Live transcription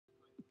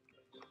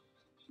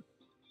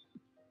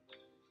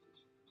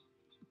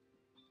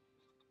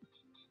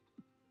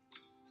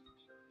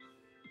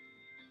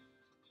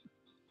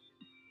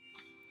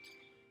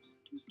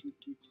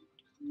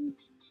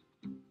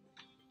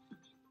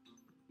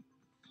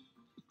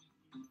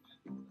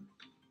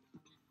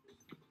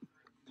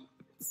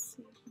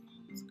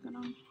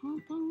gonna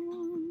hop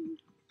on.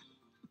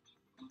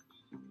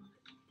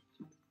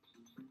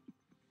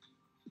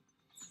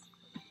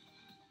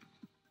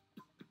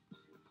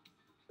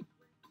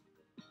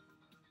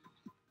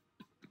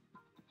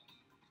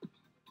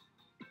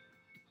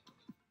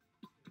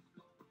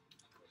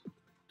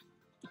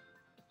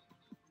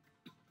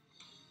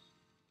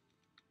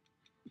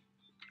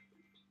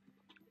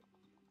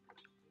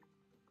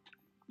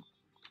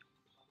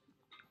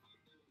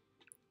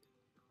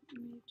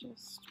 Let me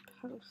just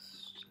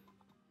post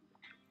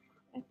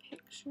a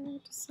picture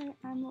to say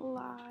I'm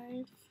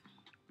live.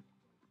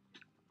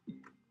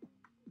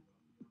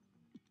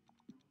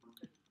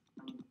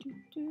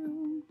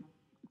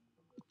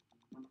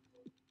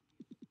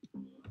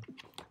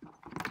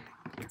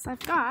 So I've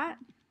got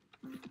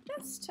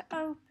this to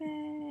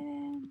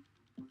open.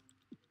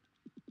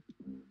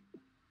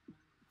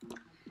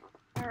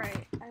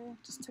 Alright, I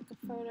just took a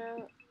photo.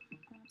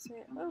 I'll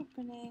say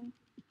opening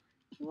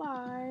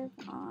live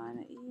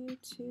on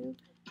YouTube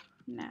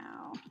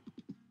now.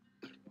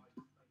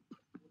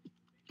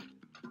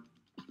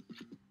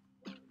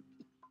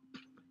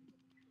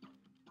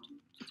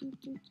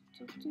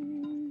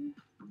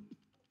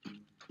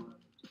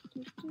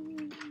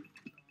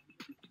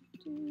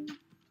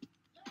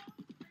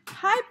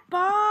 Hi,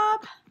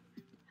 Bob.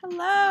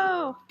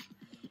 Hello.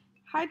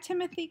 Hi,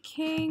 Timothy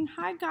King.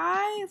 Hi,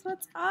 guys.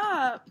 What's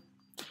up?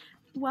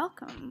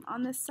 Welcome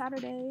on this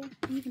Saturday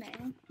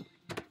evening.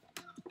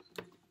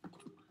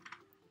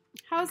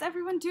 How's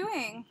everyone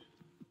doing?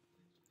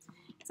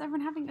 Is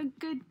everyone having a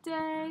good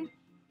day?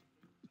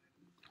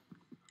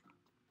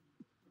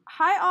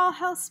 Hi, All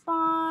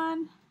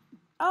Hellspawn.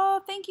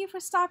 Oh, thank you for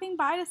stopping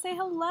by to say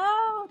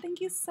hello.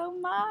 Thank you so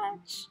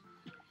much.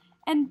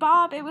 And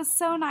Bob, it was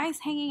so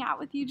nice hanging out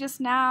with you just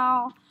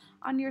now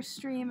on your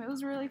stream. It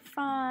was really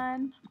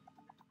fun.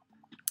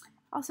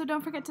 Also,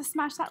 don't forget to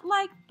smash that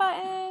like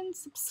button,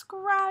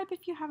 subscribe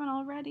if you haven't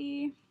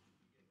already.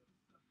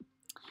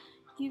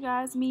 You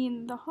guys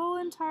mean the whole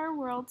entire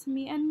world to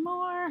me and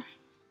more.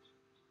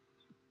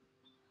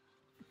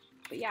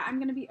 But yeah, I'm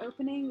going to be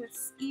opening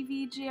this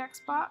Eevee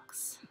GX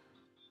box.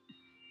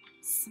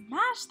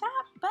 Smash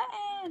that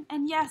button!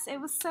 And yes, it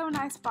was so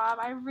nice, Bob.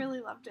 I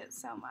really loved it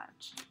so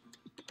much.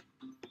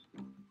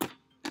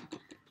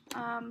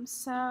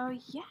 So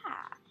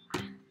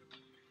yeah.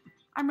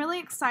 I'm really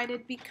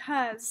excited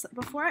because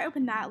before I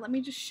open that, let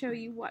me just show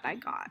you what I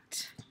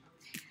got.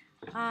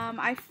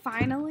 I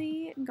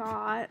finally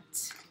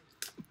got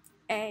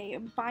a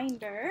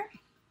binder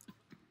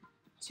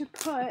to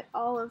put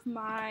all of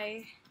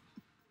my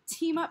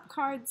team up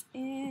cards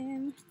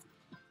in.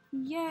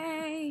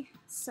 Yay!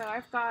 So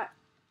I've got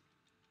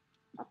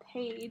a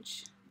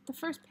page, the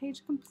first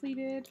page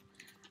completed.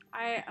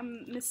 I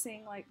am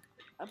missing like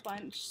a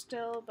bunch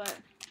still, but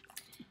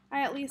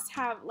I at least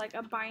have like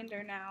a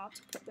binder now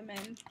to put them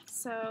in.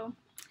 So,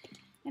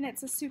 and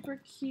it's a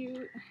super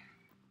cute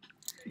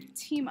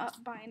team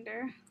up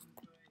binder.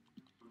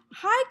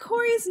 Hi,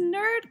 Corey's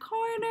Nerd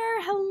Corner.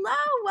 Hello,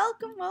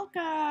 welcome,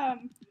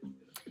 welcome.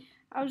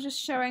 I was just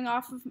showing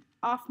off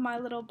my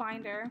little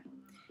binder.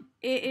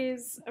 It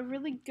is a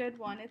really good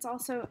one. It's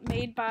also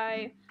made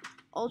by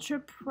Ultra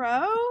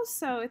Pro,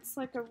 so it's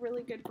like a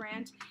really good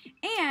brand.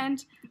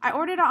 And I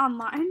ordered it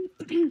online,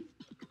 and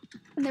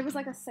there was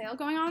like a sale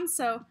going on,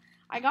 so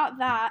I got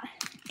that.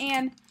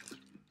 And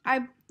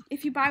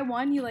if you buy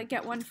one, you like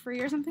get one free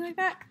or something like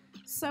that.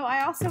 So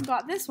I also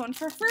got this one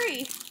for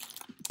free,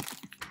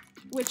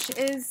 which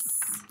is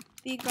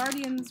the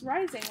Guardians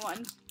Rising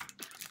one.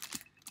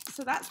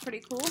 So that's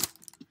pretty cool.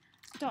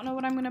 Don't know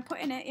what I'm gonna put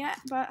in it yet,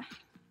 but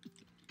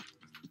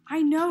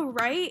I know,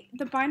 right?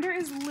 The binder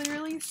is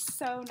literally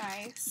so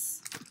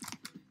nice.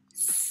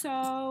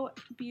 So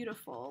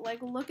beautiful.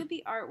 Like, look at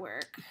the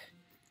artwork.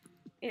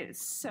 It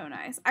is so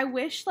nice. I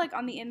wish, like,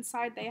 on the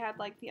inside they had,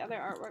 like, the other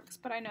artworks,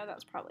 but I know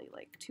that's probably,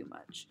 like, too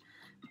much.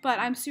 But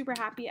I'm super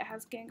happy it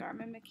has Gengar,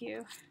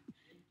 Mimikyu,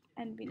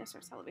 and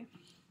Venusaur Celebi.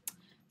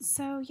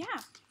 So,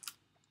 yeah.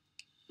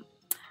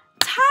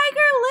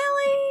 Tiger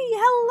Lily!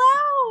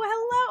 Hello!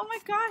 Hello! Oh my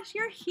gosh,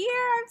 you're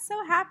here! I'm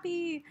so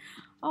happy!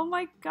 Oh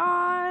my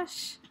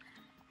gosh.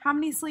 How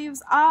many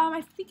sleeves?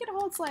 I think it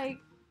holds like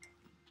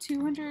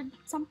 200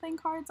 something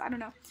cards. I don't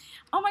know.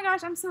 Oh my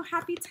gosh, I'm so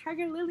happy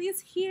Tiger Lily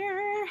is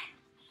here.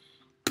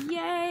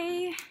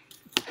 Yay.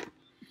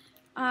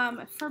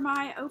 For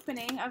my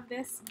opening of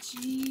this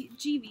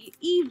Eevee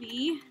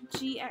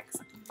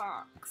GX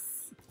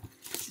box.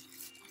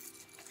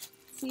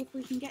 See if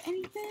we can get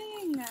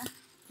anything.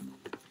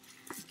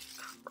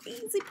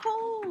 Crazy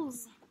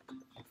pulls.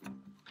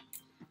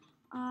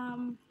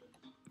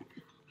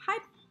 Hi.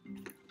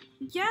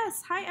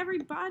 Yes, hi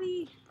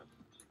everybody.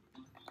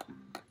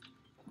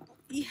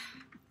 Yeah.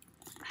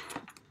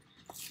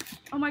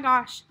 Oh my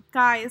gosh,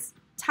 guys,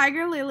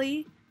 Tiger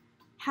Lily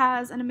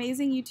has an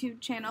amazing YouTube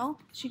channel.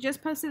 She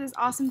just posted this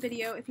awesome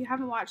video. If you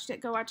haven't watched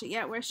it, go watch it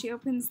yet, where she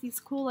opens these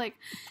cool, like,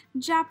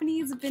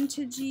 Japanese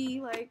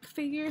vintagey, like,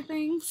 figure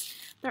things.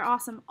 They're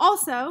awesome.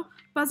 Also,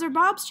 Buzzer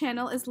Bob's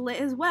channel is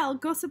lit as well.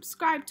 Go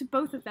subscribe to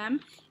both of them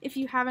if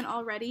you haven't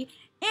already.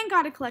 And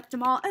Gotta Collect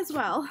 'Em All as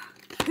well,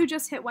 who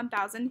just hit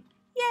 1,000.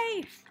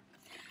 Yay!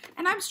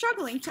 And I'm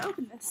struggling to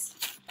open this.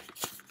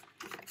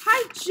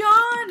 Hi,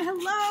 John!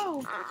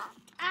 Hello!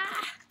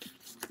 Ah!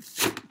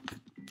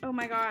 Oh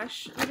my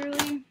gosh,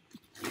 literally,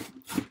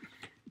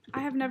 I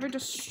have never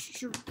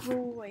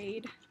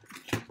destroyed.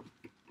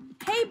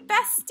 Hey,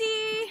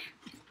 bestie!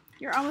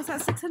 You're almost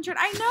at 600.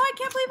 I know, I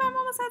can't believe I'm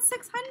almost at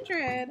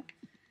 600.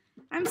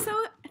 I'm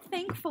so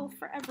thankful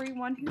for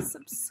everyone who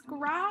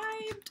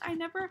subscribed. I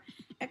never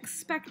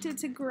expected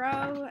to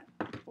grow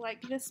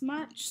like this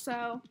much,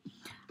 so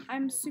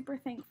I'm super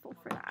thankful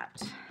for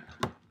that.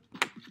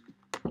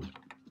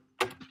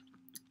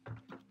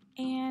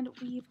 And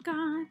we've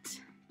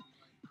got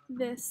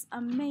this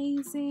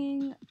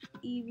amazing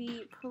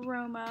Eevee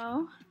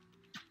promo.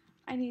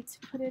 I need to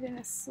put it in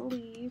a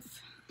sleeve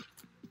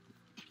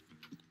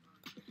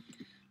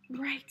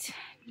right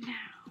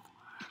now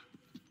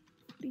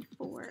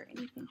before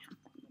anything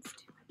happens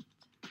to it.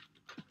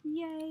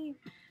 Yay!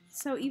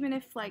 So even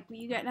if like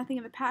you get nothing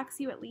in the packs,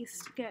 you at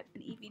least get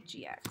an Eevee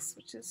GX,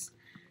 which is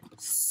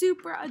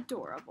super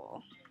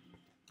adorable.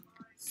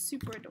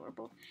 Super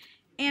adorable.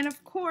 And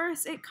of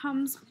course it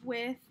comes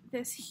with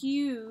this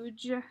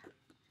huge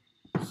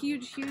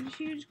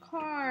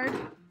card.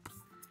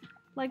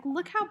 Like,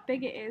 look how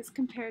big it is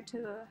compared to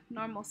the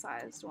normal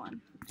sized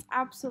one. It's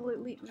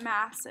absolutely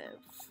massive.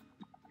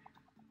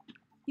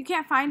 You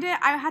can't find it?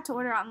 I had to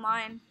order it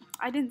online.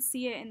 I didn't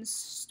see it in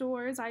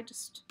stores. I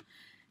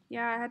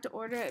had to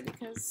order it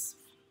because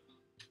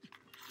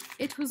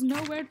it was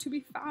nowhere to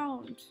be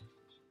found.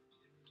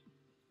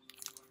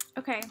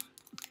 Okay.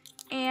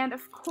 And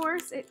of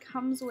course it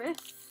comes with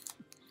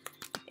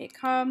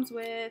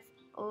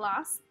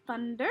Lost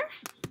Thunder.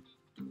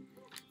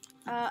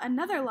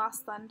 Another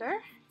Lost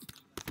Thunder,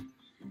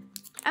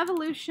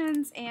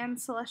 Evolutions, and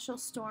Celestial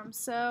Storm.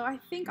 So I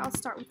think I'll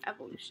start with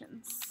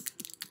Evolutions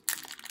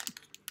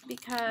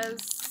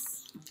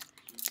because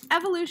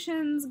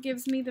Evolutions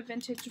gives me the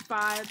vintage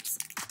vibes,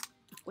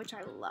 which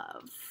I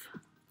love.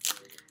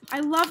 I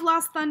love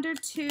Lost Thunder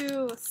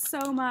too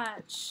so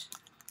much.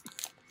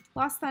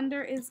 Lost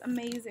Thunder is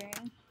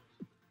amazing.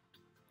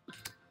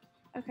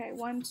 Okay,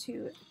 1,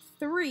 2,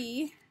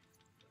 3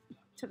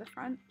 to the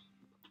front.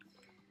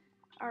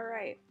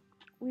 Alright,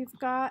 we've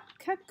got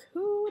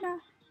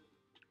Kakuna.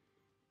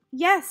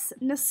 Yes,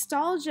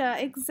 nostalgia,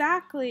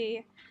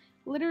 exactly.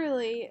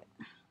 Literally,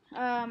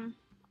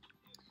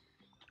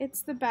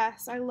 it's the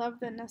best. I love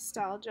the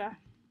nostalgia.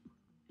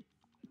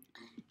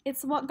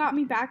 It's what got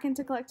me back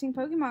into collecting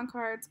Pokemon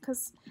cards,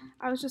 because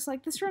I was just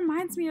like, this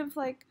reminds me of,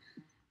 like,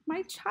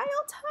 my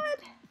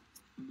childhood.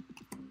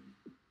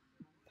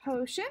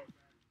 Potion,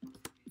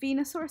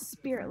 Venusaur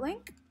Spirit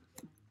Link,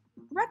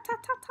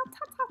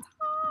 Ratatatatata.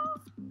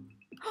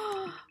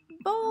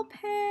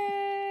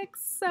 Vulpix,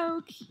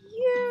 so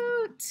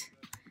cute.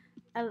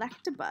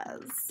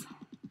 Electabuzz,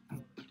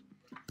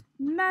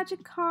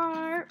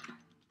 Magikarp,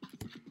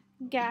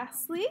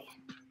 Ghastly,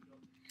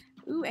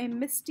 ooh, a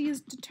Misty's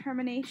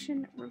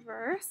Determination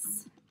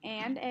reverse,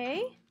 and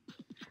a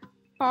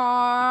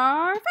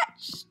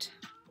Farfetch'd.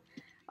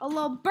 A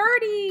little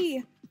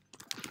birdie,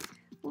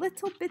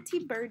 little bitty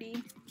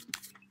birdie.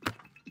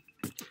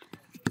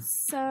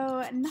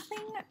 So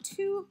nothing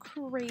too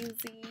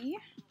crazy.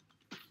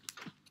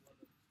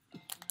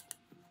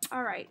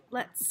 Alright,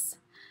 let's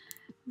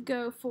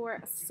go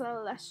for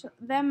Celestial.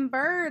 Them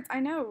birds. I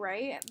know,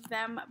 right?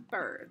 Them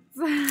birds.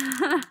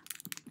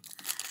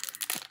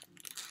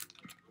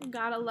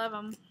 Gotta love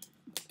them.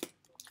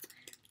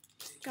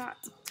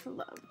 Got to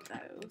love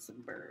those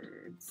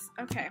birds.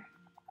 Okay.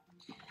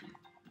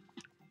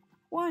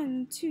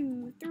 1,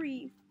 2,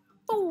 3,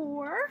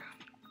 4.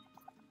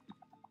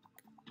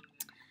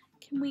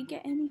 Can we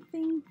get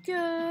anything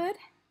good?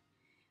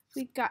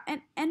 We got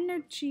an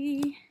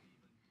energy.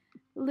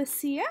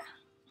 Lycia.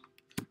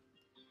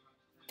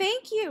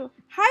 Thank you.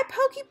 Hi,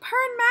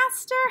 Pokepern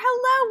Master.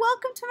 Hello,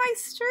 welcome to my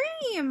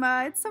stream.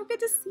 It's so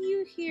good to see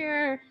you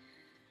here.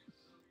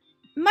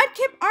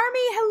 Mudkip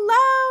Army,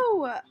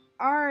 hello.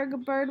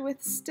 Arg, bird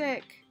with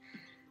stick.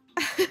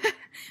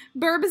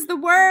 Burb is the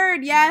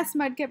word. Yes,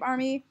 Mudkip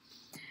Army.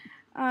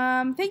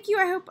 Thank you.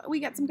 I hope we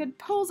get some good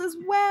polls as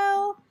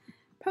well.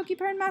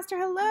 Pokepern Master,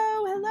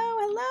 hello, hello,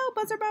 hello.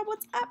 Buzzer Bob,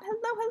 what's up?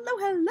 Hello, hello,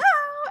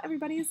 hello.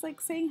 Everybody is like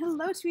saying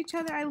hello to each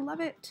other. I love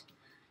it.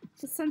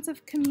 The sense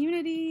of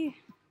community.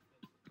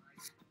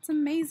 It's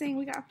amazing.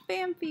 We got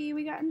Phanpy,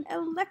 we got an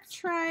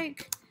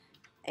Electrike,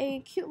 a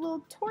cute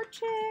little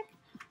Torchic.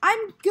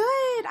 I'm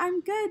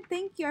good,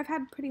 thank you. I've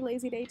had a pretty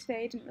lazy day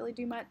today. Didn't really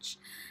do much.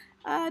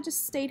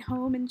 Just stayed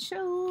home and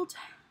chilled.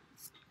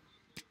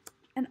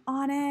 An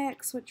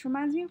Onyx, which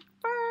reminds me of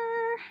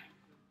fur.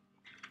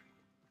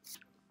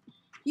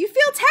 You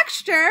feel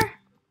texture?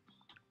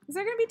 Is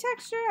there going to be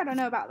texture? I don't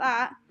know about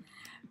that.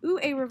 Ooh,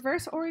 a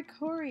reverse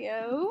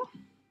Oricorio.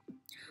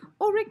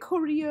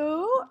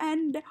 Oricorio,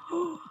 and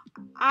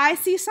I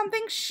see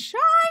something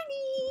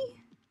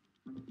shiny.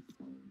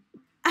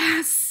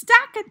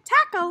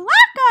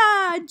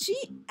 Stack-a-tack-a-lacka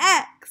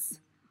GX.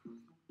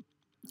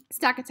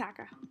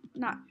 Stack-a-tacka.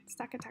 Not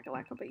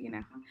Stack-a-tack-a-lacka, but you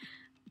know.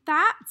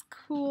 That's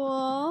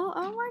cool.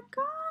 Oh my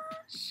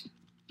gosh.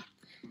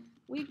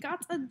 We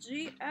got a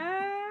GX.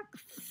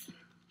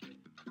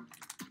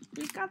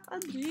 We got a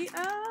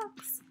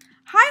GX.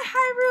 Hi,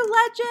 Hyrule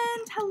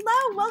Legend.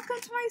 Hello. Welcome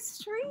to my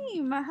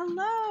stream.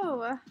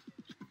 Hello.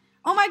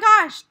 Oh my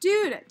gosh,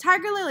 dude.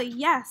 Tiger Lily.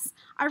 Yes.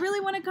 I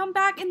really want to come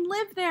back and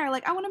live there.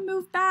 Like, I want to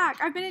move back.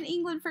 I've been in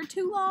England for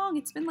too long.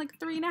 It's been like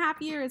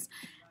 3.5 years.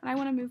 And I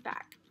want to move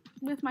back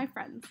with my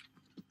friends,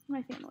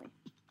 my family.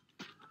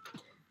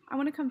 I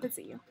want to come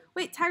visit you.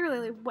 Wait, Tiger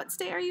Lily, what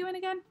state are you in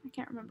again? I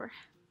can't remember.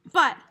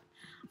 But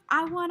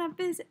I want to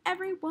visit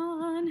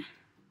everyone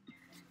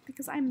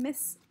because I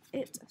miss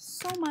it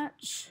so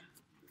much.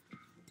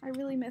 I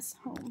really miss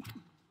home.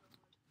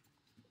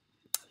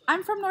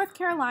 I'm from North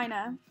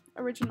Carolina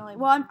originally.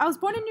 Well, I was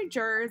born in New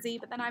Jersey,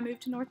 but then I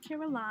moved to North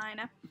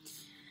Carolina.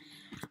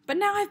 But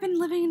now I've been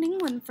living in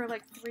England for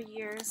like 3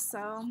 years,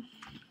 so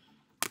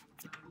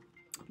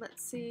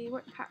let's see,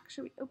 what pack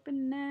should we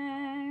open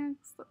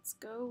next? Let's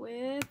go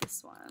with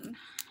this one.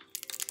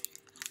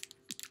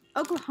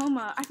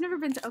 Oklahoma. I've never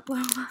been to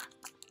Oklahoma.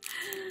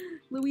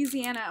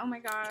 Louisiana. Oh my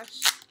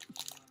gosh.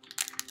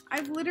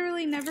 I've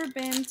literally never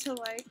been to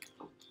like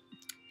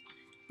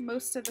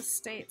most of the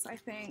states, I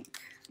think.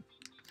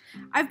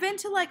 I've been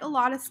to like a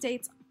lot of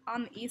states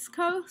on the East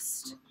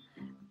Coast,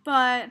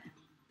 but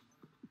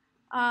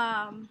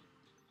and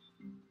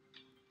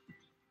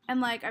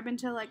like I've been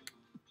to like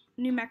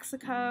New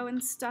Mexico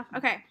and stuff.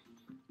 Okay.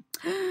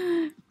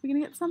 We're gonna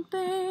get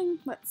something.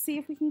 Let's see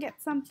if we can get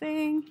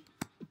something.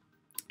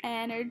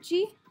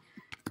 Energy,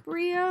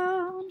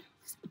 Brion,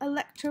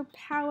 Electro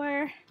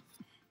Power,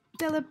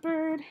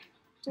 Delibird,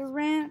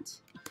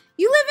 Durant.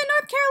 You live in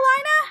North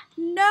Carolina?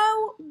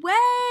 No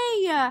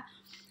way!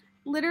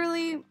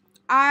 Literally,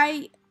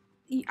 I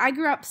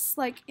grew up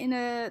like in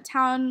a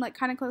town like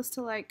kind of close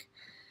to like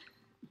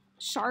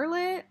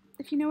Charlotte,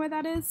 if you know where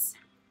that is.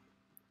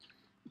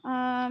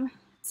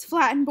 It's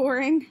flat and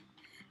boring.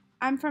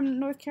 I'm from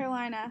North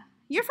Carolina.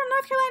 You're from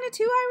North Carolina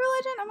too,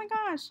 iReligion? Oh my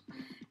gosh.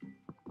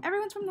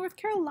 Everyone's from North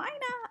Carolina.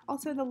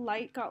 Also, the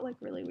light got like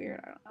really weird.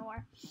 I don't know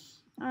why.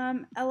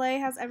 LA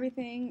has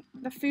everything.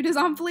 The food is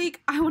on fleek.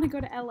 I want to go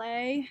to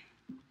LA.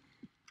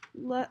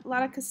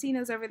 Lot of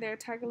casinos over there,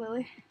 Tiger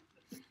Lily.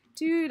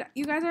 Dude,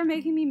 you guys are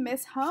making me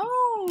miss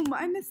home.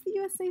 I miss the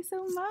USA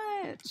so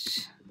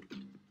much.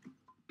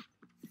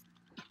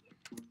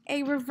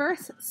 A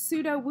reverse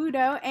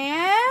Sudowoodo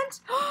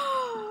and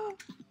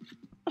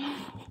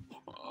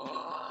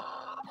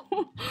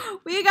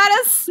we got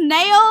a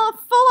snail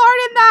full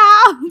art in the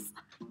house.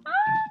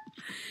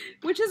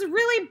 Which is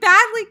really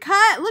badly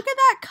cut. Look at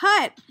that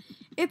cut.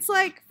 It's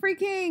like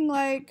freaking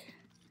like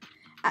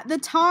at the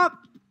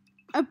top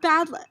a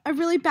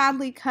really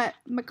badly cut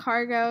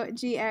Macargo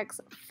GX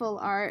full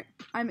art.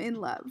 I'm in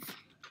love.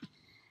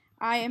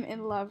 I am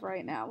in love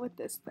right now with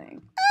this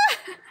thing.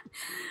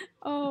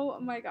 Oh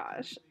my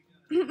gosh.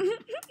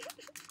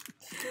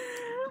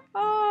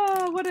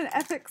 Oh, what an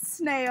epic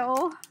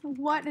snail.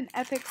 What an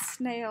epic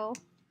snail.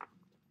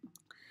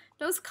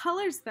 Those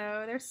colors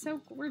though, they're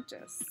so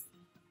gorgeous.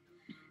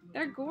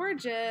 They're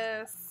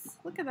gorgeous.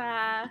 Look at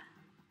that.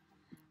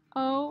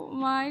 Oh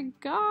my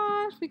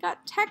gosh, we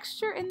got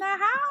texture in the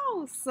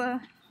house.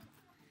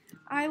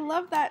 I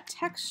love that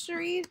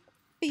textury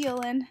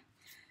feeling.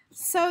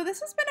 So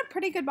this has been a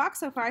pretty good box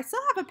so far. I still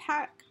have a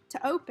pack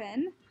to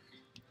open.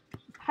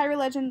 Hyrule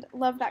Legend,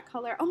 love that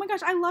color. Oh my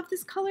gosh, I love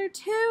this color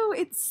too.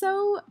 It's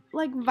so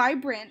like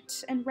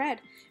vibrant and red.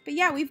 But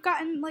yeah, we've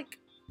gotten like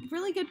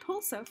really good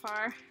pulls so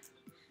far.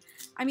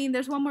 I mean,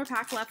 there's one more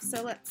pack left,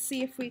 so let's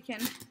see if we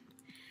can.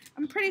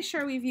 I'm pretty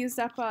sure we've used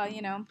up,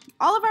 you know,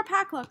 all of our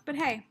pack luck, but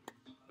hey.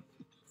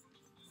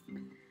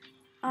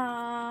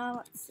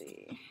 Let's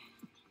see.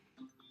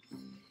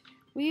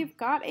 We've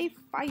got a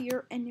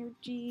Fire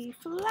Energy,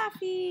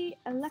 Fluffy,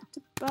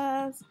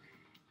 Electabuzz,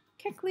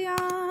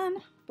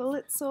 Kecleon,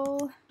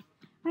 Blitzel,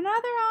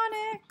 another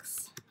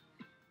Onix,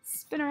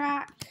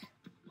 Spinarak,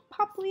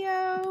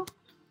 Poplio,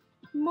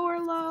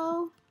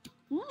 Morlo,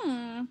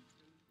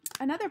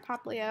 another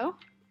Poplio.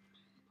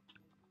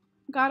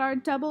 Got our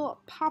double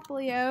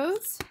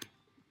Poplios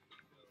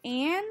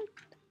and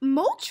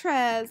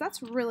Moltres.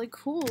 That's really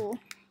cool.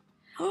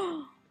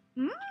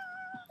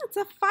 It's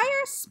a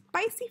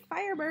spicy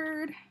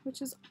Firebird,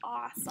 which is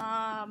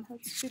awesome.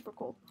 That's super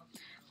cool.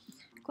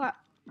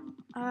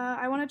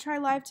 I want to try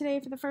live today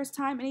for the first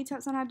time. Any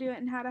tips on how to do it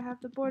and how to have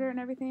the border and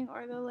everything,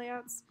 or the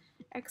layouts,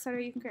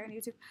 etc. you can create on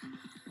YouTube?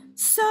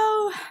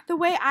 So the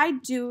way I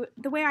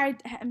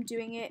am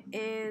doing it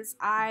is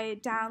I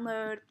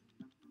download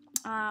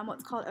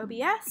what's called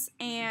OBS,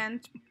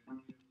 and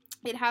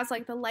it has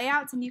like the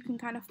layouts, and you can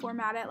kind of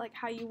format it like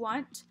how you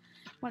want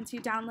once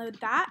you download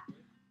that.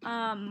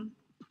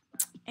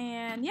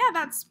 And yeah,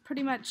 that's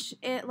pretty much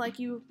it. Like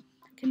you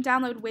can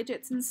download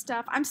widgets and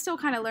stuff. I'm still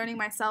kind of learning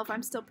myself.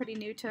 I'm still pretty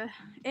new to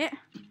it.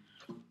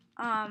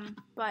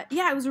 But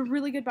yeah, it was a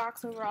really good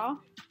box overall.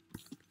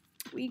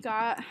 We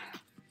got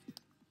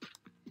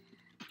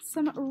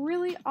some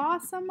really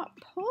awesome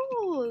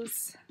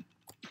pulls.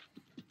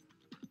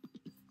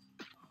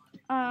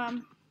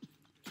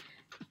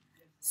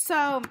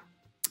 So,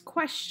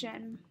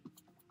 question.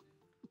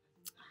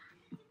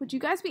 Would you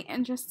guys be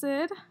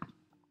interested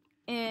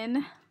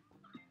in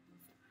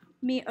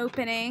me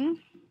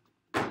opening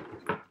a second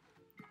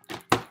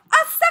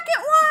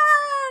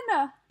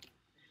one?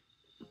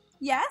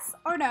 Yes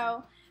or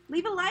no?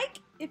 Leave a like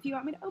if you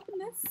want me to open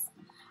this,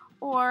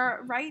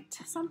 or write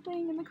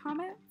something in the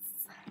comments.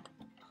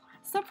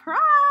 Surprise!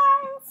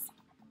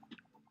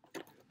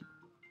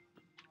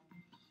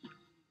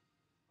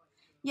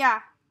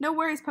 Yeah, no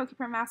worries,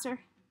 Pokemon Master.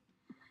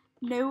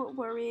 No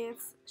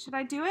worries. Should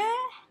I do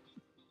it?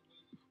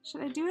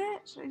 Should I do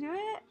it? Should I do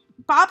it?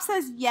 Bob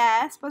says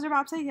yes. Buzzer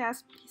Bob says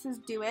yes. He says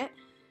do it.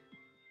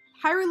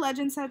 Hyrule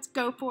Legend says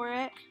go for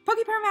it.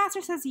 Pokemon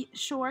Master says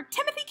sure.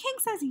 Timothy King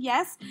says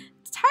yes.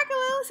 Tiger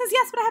Lily says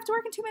yes, but I have to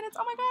work in 2 minutes.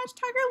 Oh my gosh,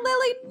 Tiger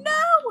Lily,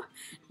 no!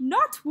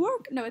 Not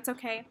work. No, it's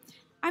okay.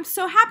 I'm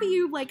so happy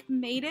you like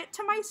made it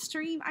to my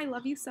stream. I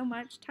love you so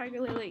much,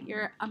 Tiger Lily.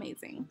 You're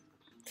amazing.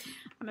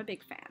 I'm a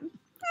big fan.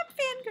 I'm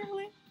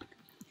fangirling.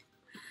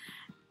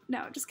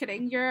 No, just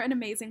kidding. You're an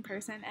amazing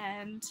person,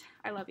 and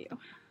I love you.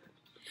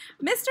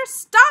 Mr.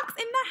 Stock's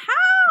in the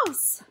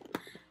house!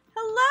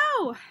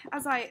 Hello!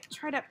 As I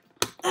try to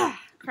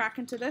crack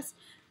into this.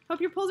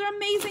 Hope your pulls are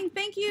amazing.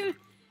 Thank you.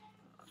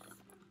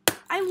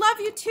 I love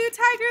you too,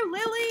 Tiger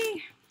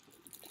Lily.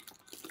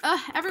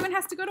 Everyone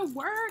has to go to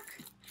work.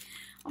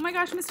 Oh my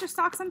gosh, Mr.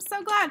 Stocks, I'm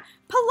so glad.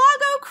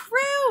 Pelago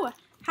Crew!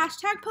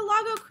 Hashtag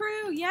Pelago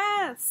Crew,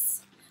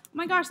 yes. Oh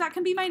my gosh, that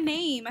can be my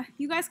name.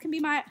 You guys can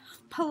be my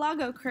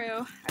Pelago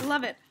Crew. I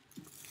love it.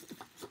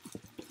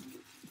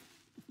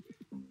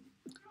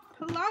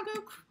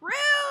 Pelago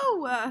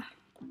Crew!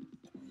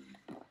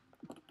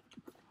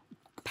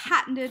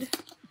 Patented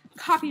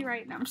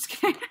copyright. No, I'm just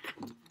kidding.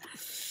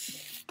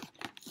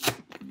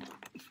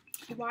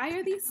 Why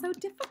are these so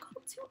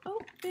difficult to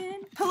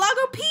open?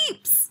 Pelago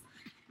Peeps!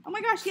 Oh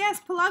my gosh,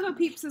 yes, Pelago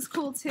Peeps is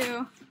cool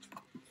too.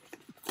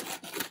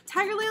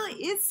 Tiger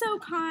Lily is so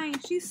kind.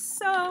 She's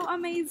so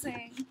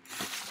amazing.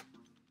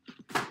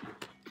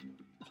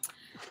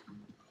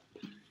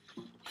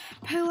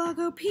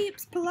 Pelago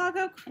Peeps,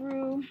 Pelago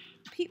Crew,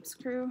 Peeps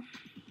Crew.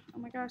 Oh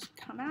my gosh,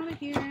 come out of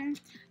here.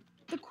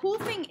 The cool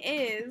thing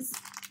is,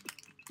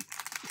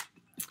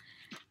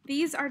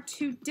 these are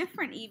 2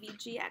 different Eevee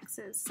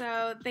GXs,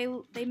 so they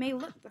may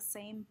look the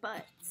same,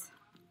 but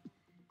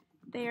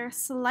they are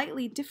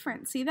slightly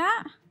different. See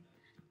that?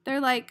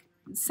 They're like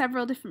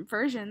several different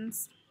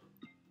versions,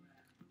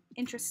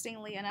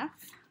 interestingly enough.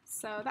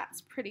 So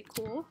that's pretty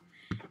cool.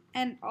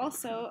 And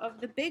also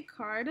of the big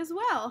card as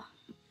well.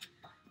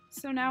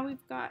 So now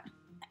we've got,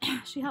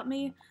 she helped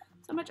me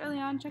so much early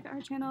on. Check out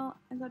her channel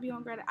and love you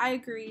on Reddit. I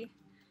agree.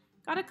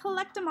 Gotta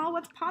collect them all.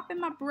 What's poppin',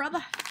 my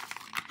brother?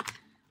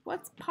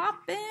 What's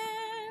poppin'?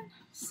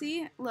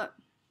 See, look.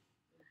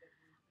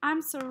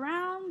 I'm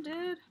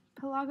surrounded.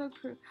 Pelago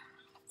Crew.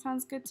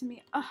 Sounds good to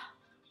me. Ugh.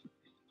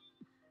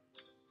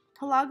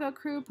 Pelago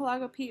Crew,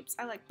 Pelago Peeps.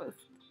 I like both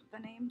the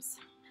names.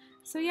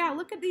 So yeah,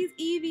 look at these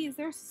Eevees.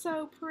 They're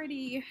so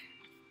pretty.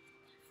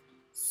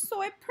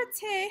 So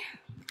pretty.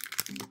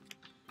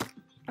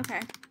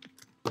 Okay.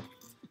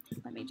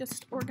 Let me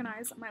just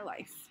organize my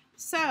life.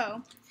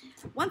 So,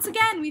 once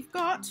again, we've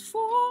got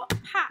 4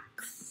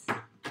 packs.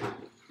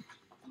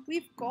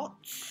 We've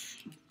got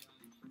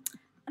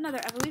another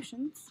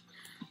Evolutions,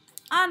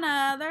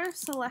 another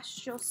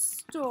Celestial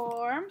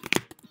Storm,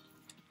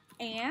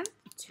 and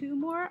 2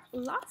 more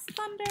Lost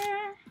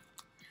Thunder.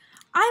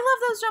 I love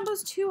those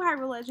jumbos too,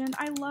 Hyrule Legend.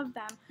 I love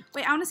them.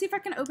 Wait, I want to see if I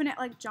can open it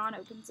like John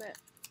opens it.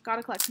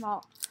 Gotta collect them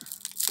all.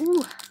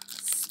 Ooh,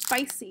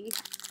 spicy.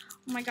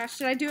 Oh my gosh,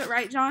 did I do it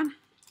right, John?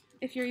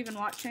 If you're even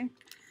watching.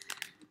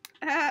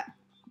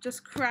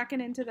 Just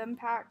cracking into them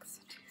packs.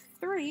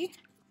 3.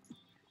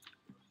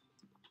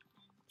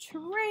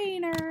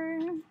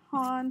 Trainer,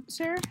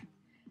 Haunter,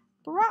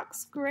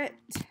 Brock's Grit,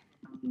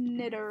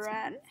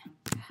 Nidoran,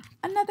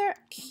 another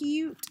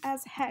cute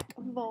as heck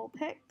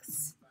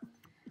Vulpix,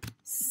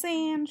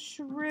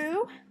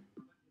 Sandshrew,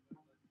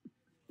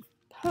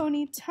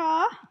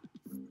 Ponyta,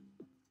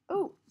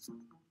 oh,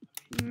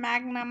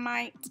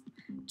 Magnemite.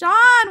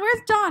 John,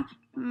 where's John?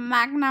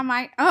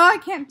 Magnemite. Oh, I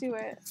can't do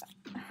it.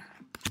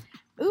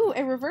 Ooh,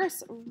 a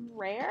reverse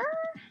rare?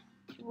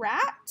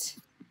 Rat?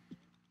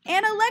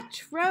 An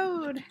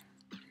Electrode.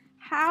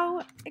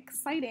 How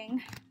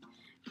exciting.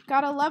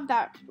 Gotta love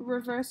that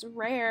reverse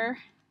rare.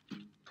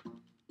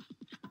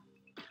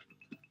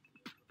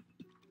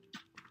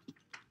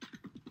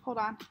 Hold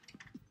on.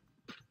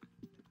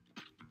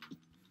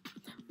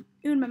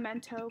 Un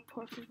momento,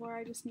 por favor.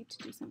 I just need to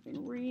do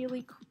something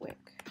really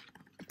quick.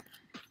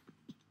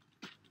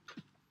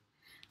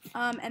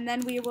 And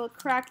then we will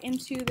crack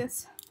into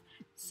this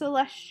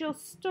Celestial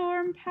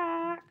Storm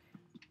pack.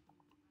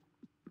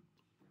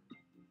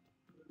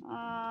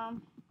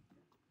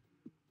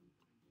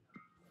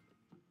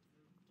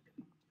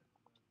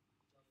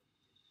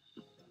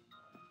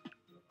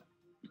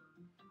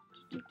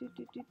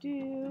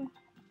 do.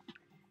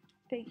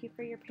 Thank you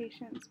for your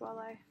patience while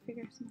I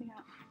figure something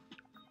out.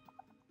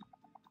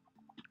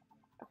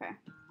 Okay.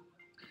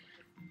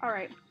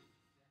 Alright.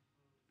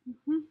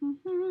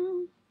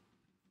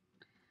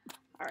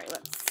 Alright,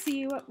 let's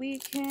see what we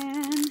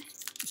can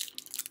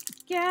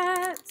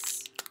get.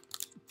 Let's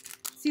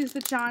use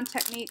the John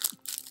technique.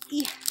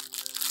 Yeah.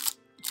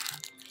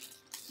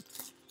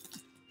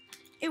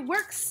 It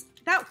works.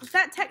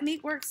 That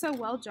technique works so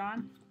well,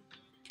 John.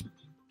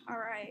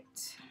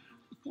 Alright.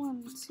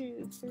 1,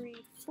 2, 3,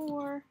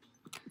 4.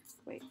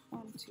 Wait,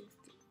 1, 2,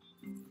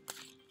 3.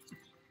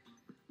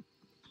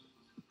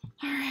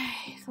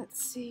 Alright,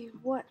 let's see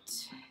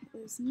what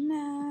is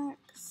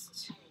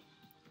next.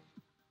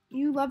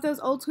 You love those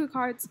old school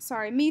cards.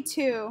 Sorry, me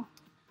too.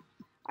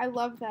 I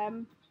love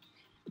them.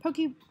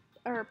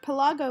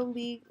 Pelago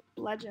League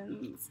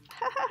Legends.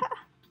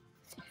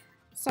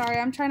 Sorry,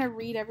 I'm trying to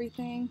read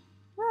everything.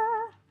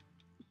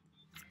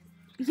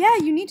 Yeah,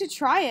 you need to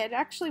try it. It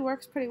actually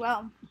works pretty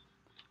well.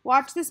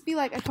 Watch this be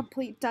like a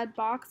complete dud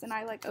box and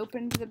I like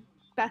opened the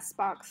best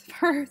box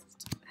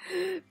first.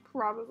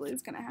 Probably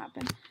is gonna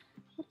happen.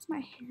 What's my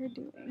hair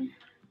doing?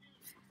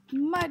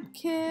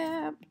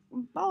 Mudkip,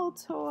 ball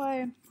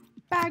toy,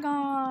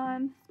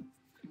 Bagon.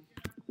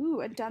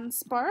 Ooh, a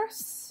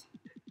Dunsparce.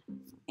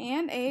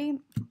 And a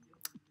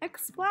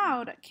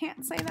Exploud.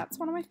 Can't say that's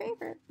one of my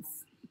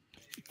favorites.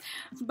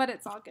 But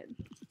it's all good.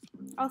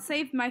 I'll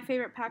save my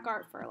favorite pack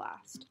art for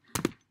last.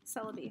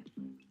 Celebi.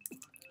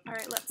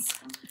 Alright, let's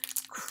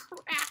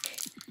crack.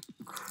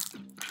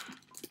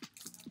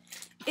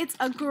 It's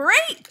a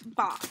great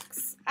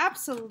box.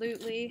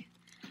 Absolutely.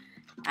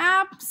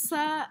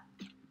 Absolutely.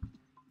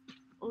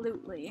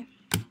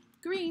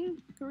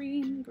 Green,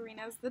 green, green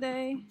as the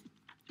day.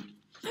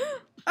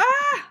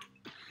 Ah!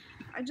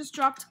 I just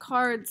dropped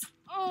cards.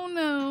 Oh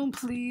no,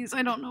 please.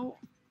 I don't know.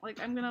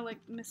 Like, I'm gonna like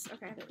miss.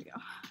 Okay, there we go.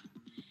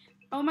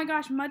 Oh my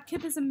gosh,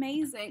 Mudkip is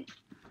amazing.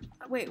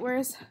 Wait,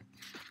 where's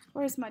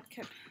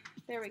Mudkip?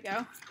 There we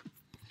go.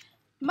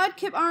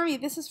 Mudkip Army,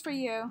 this is for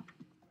you.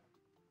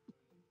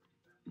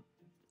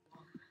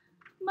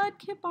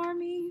 Mudkip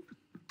Army.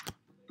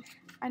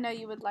 I know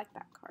you would like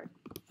that card.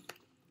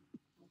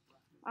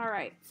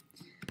 Alright.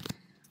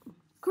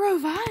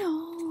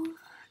 Grovyle.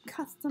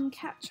 Custom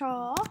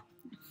Catch-All.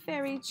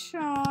 Fairy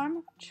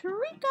Charm.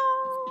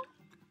 Trico.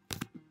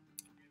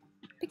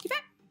 Picky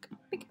back.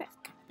 Picky back.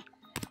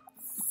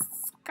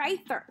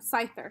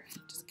 Scyther.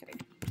 Just kidding.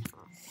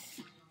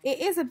 It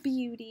is a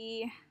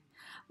beauty.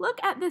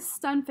 Look at this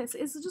Stunfisk.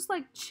 It's just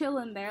like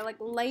chilling there, like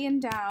laying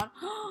down.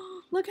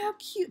 Look how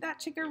cute that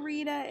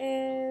Chikorita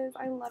is.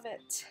 I love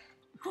it.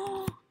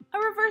 A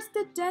reverse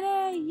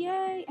Dedenne.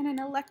 Yay. And an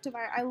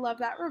Electivire. I love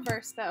that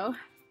reverse though.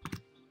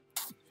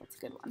 That's a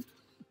good one.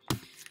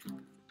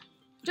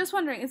 Just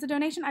wondering, is the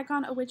donation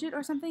icon a widget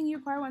or something you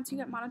acquire once you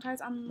get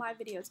monetized on live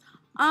videos?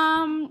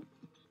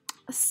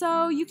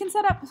 So you can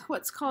set up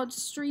what's called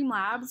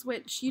Streamlabs,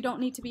 which you don't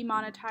need to be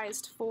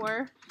monetized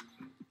for.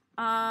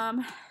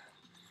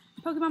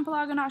 Pokemon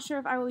Pelago, not sure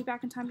if I will be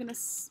back in time. Gonna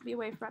be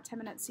away for about 10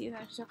 minutes. See you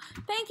then.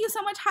 Thank you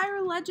so much,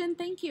 Hyrule Legend.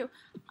 Thank you.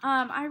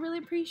 I really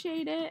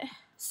appreciate it.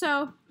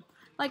 So,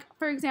 like,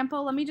 for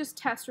example, let me just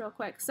test real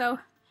quick. So,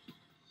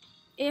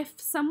 if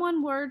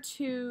someone were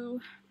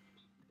to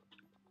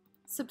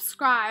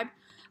subscribe,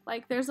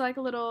 like, there's like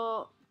a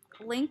little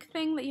link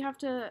thing that you have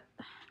to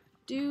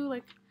do.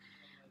 Like,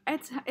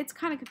 it's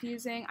kind of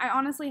confusing. I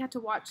honestly had to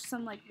watch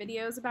some like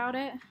videos about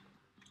it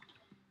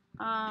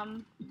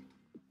on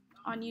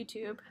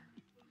YouTube.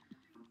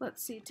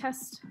 Let's see,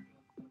 test.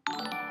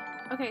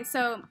 Okay,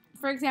 so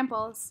for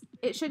example,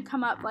 it should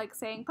come up like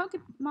saying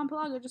Pokemon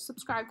Pelago, just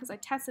subscribe, because I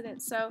tested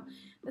it. So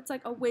it's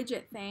like a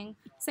widget thing.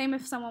 Same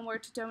if someone were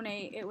to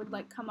donate, it would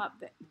like come up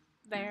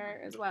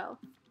there as well.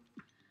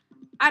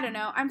 I don't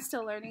know. I'm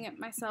still learning it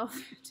myself,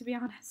 to be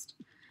honest.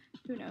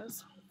 Who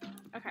knows?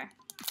 Okay.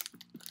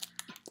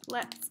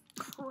 Let's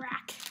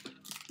crack.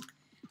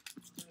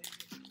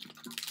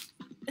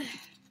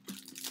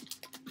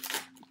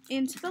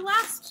 Into the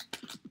last.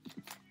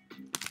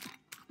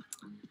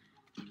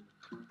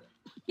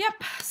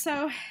 Yep,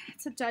 so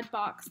it's a dud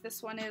box,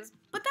 this one is.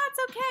 But that's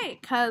okay,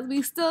 because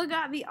we still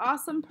got the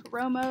awesome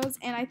promos,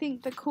 and I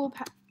think the cool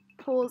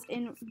pulls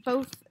in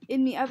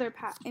the other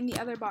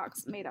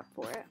box made up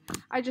for it.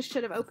 I just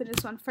should have opened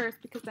this one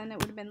first, because then it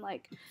would have been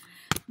like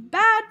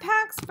bad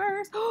packs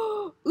first.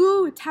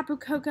 Ooh, Tapu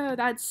Koko,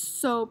 that's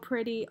so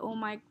pretty. Oh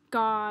my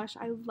gosh,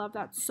 I love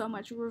that so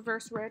much.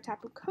 Reverse rare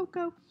Tapu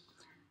Koko.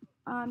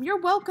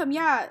 You're welcome.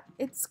 Yeah,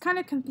 it's kind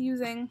of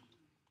confusing.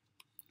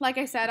 Like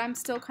I said, I'm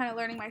still kind of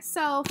learning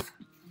myself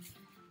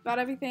about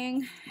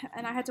everything,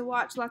 and I had to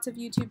watch lots of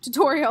YouTube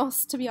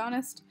tutorials, to be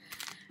honest.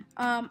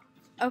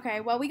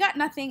 Okay, well, we got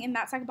nothing in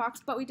that second box,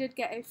 but we did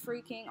get a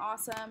freaking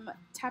awesome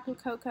Tapu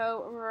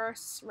Koko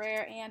reverse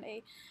rare and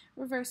a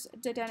reverse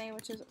Dedenne,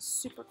 which is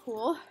super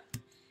cool.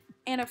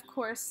 And, of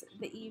course,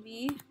 the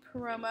Eevee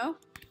promo.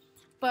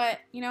 But,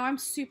 you know, I'm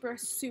super,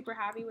 super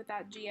happy with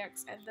that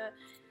GX and the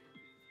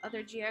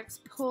other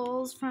GX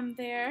pulls from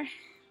there.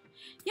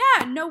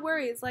 Yeah, no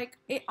worries. Like,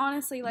 it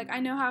honestly, like, I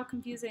know how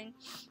confusing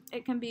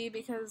it can be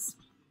because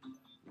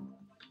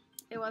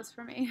it was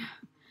for me.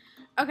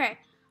 Okay.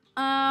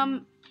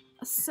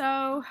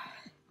 So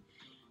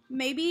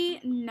maybe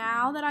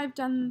now that I've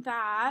done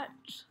that,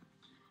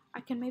 I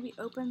can maybe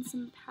open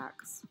some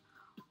packs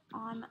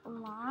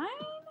online,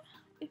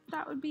 if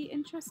that would be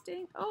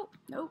interesting. Oh,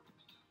 nope.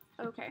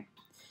 Okay.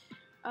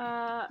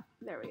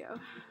 There we go.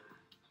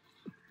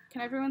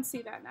 Can everyone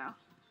see that now?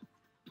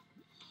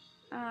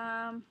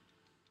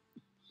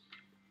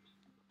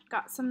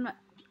 Got some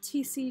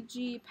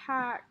TCG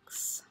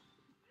packs.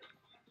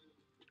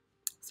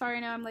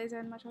 Sorry, no, I'm lazy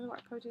and much rather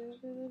watch coaches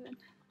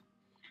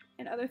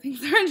and other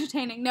things are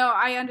entertaining. No,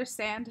 I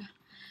understand.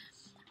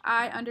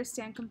 I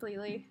understand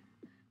completely.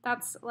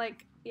 That's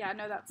like, yeah,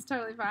 no, that's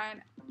totally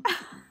fine.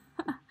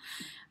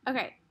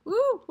 Okay.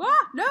 Ooh,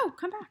 ah, no,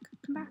 come back,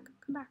 come back,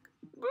 come back.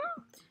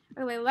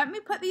 Okay, let me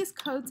put these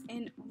codes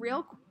in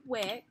real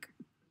quick.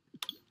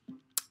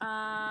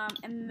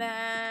 And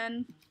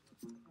then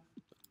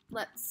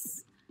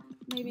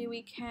maybe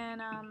we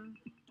can,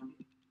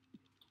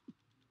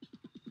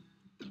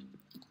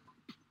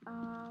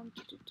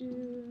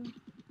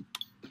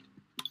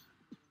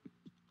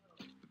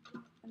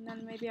 and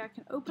then maybe I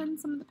can open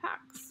some of the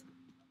packs.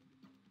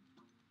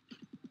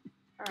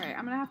 Alright,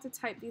 I'm gonna have to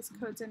type these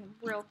codes in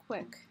real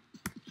quick.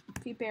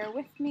 If you bear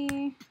with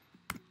me.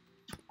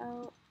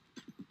 L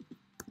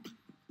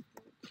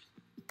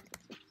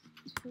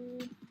 2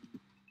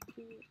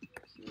 P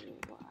Q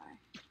Y.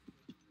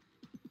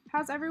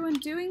 How's everyone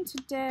doing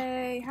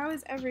today? How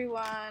is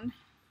everyone?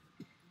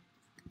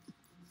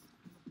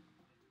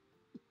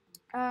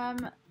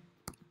 I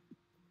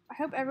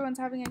hope everyone's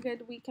having a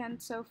good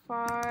weekend so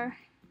far.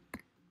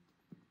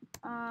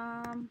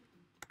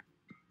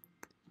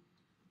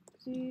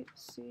 Z.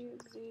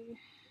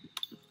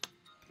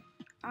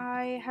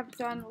 I have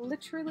done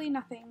literally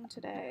nothing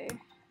today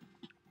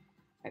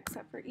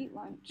except for eat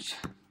lunch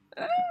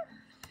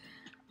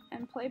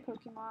and play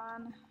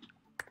Pokemon,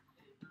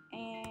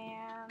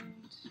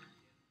 and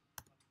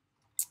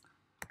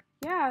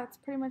yeah, that's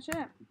pretty much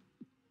it.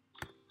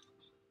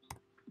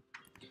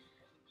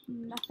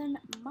 Nothing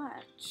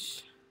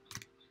much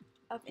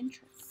of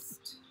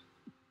interest.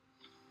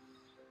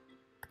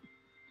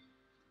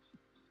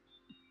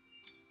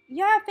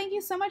 Yeah, thank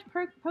you so much,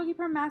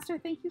 Pokeperm Master.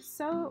 Thank you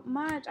so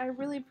much. I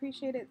really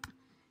appreciate it.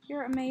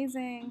 You're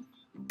amazing.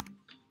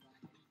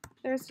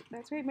 That's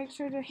great. Make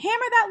sure to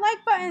hammer that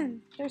like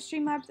button. There's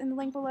Streamlabs in the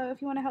link below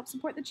if you want to help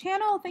support the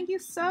channel. Thank you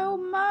so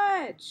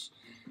much.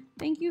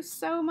 Thank you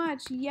so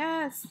much.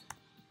 Yes.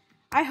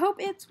 I hope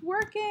it's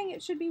working.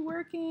 It should be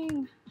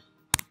working.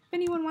 If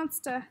anyone wants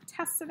to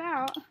test it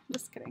out.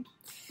 Just kidding.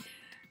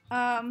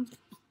 I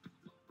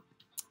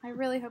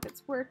really hope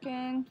it's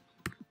working.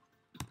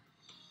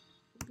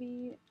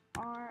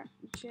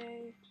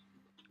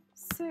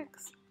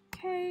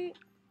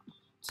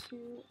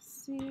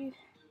 VRJ6K2C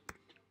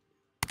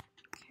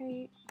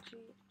KGR.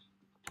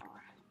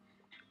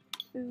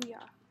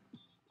 Booyah.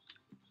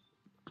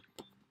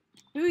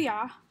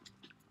 Booyah.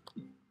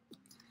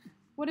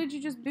 What did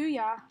you just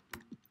booyah?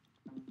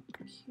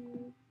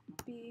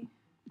 QB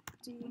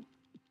D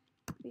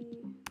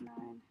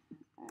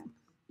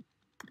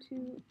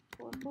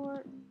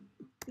B9X244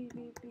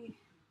 BBB.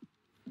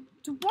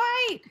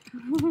 Dwight!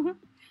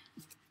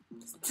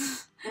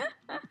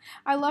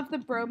 I love the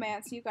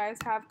bromance you guys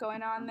have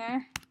going on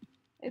there.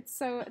 It's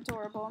so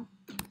adorable.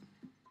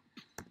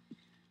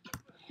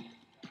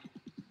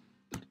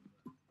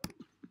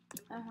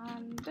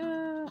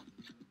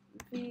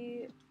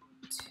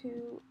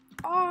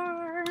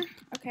 V2R.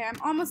 Okay, I'm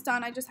almost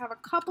done. I just have a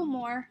couple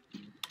more.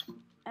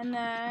 And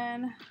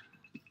then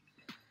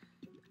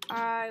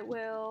I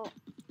will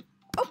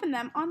open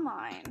them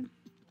online.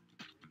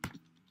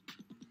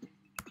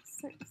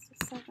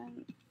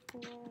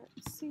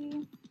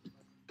 674C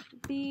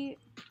B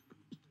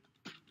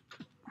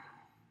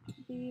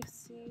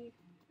C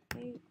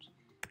H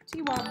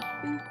T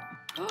Y.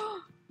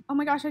 Oh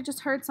my gosh, I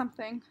just heard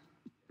something.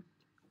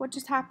 What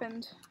just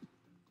happened?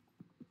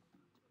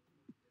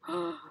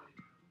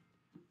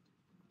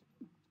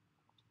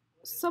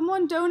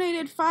 Someone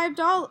donated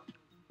 $5.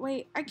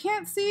 Wait, I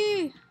can't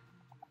see.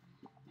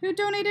 Who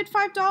donated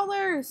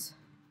 $5?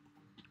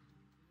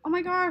 Oh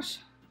my gosh.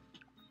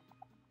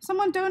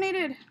 Someone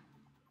donated.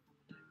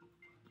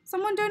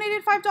 Someone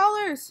donated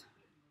 $5.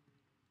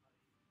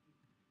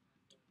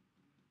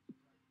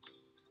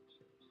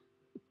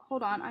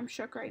 Hold on, I'm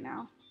shook right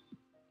now.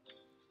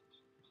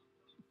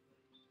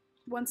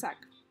 One sec.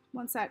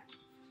 One sec.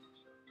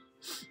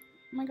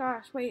 Oh my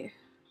gosh, wait.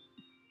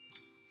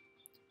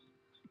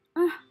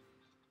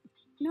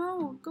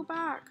 No, go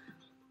back.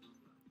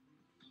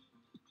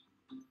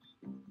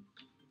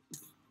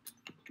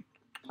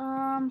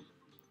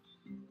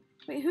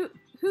 Wait,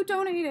 who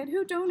donated?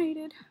 Who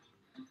donated?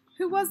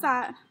 Who was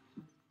that?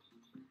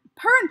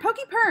 Pern,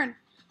 Pokepern!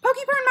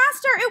 Pokepern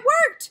Master, it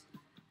worked!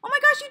 Oh my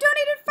gosh, you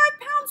donated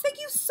 £5. Thank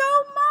you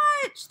so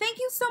much. Thank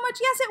you so much.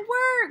 Yes, it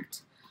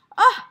worked.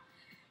 Oh,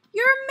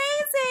 you're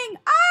amazing.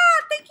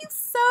 Ah, thank you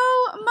so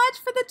much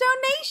for the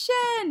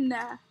donation.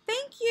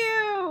 Thank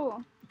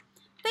you.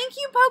 Thank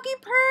you,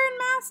 Pokepern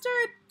Master.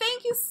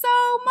 Thank you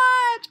so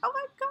much. Oh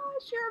my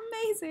gosh, you're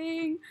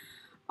amazing.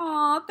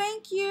 Aw,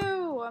 thank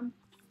you.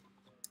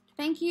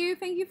 Thank you,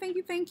 thank you, thank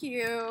you, thank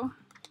you.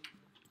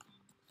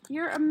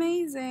 You're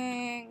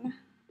amazing.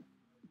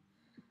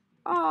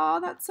 Aw,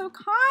 that's so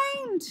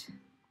kind.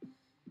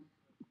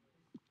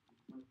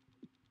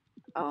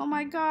 Oh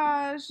my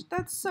gosh,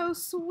 that's so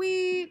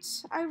sweet.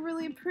 I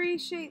really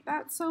appreciate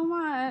that so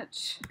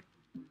much.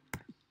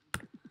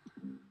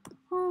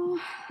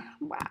 Oh,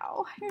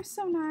 wow, you're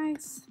so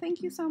nice.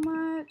 Thank you so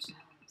much.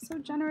 So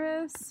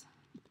generous.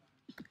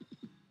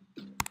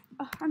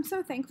 Oh, I'm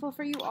so thankful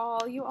for you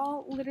all. You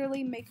all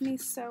literally make me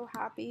so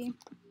happy.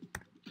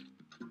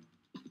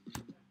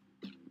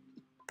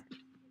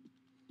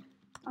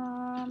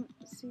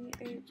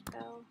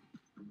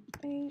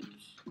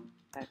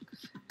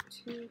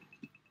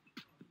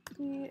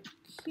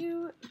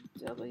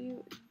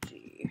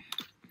 CHLH2DQWG.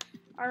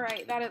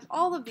 Alright, that is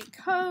all of the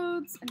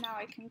codes, and now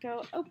I can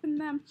go open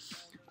them.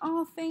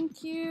 Oh,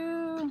 thank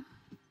you.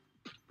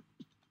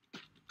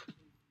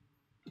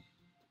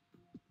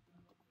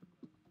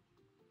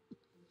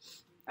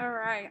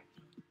 Alright.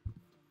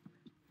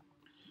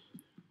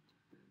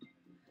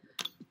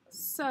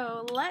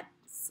 So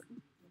let's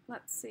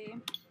see.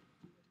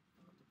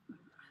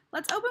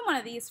 Let's open one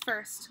of these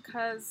first,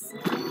 because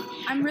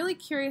I'm really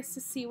curious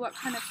to see what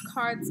kind of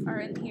cards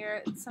are in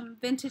here. It's some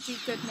vintagey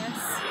goodness.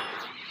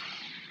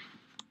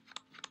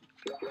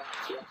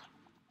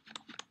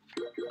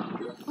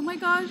 Oh my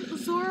gosh,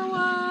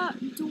 Zorua,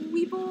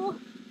 Dweeble,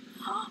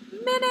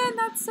 Minun,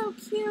 that's so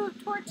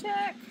cute,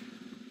 Torchic,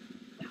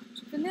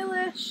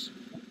 Vanillish,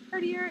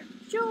 Herdier,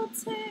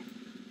 Joltik,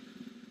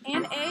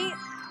 and a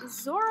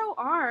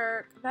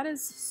Zoroark. That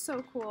is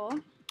so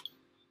cool.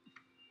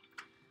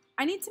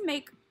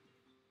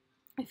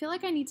 I feel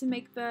like I need to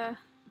make the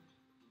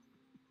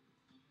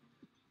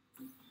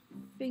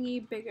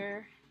thingy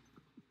bigger.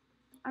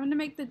 I'm gonna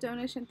make the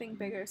donation thing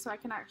bigger so I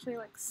can actually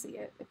like see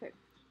it if it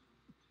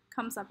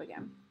comes up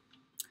again.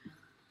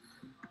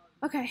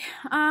 Okay,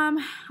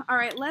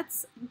 alright,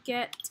 let's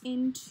get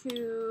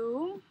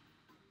into,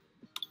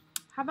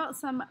 how about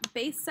some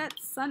base set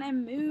Sun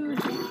and Moon?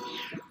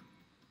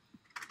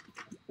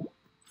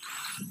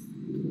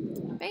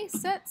 Base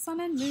set Sun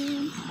and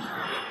Moon.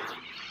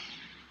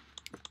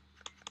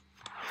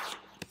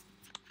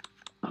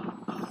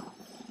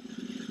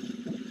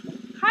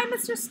 Hi,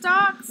 Mr.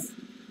 Stocks.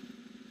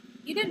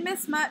 You didn't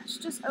miss much,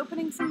 just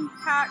opening some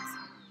packs.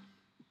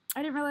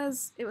 I didn't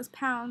realize it was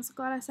pounds.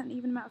 Glad I sent an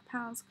even amount of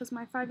pounds because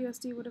my 5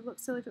 USD would have looked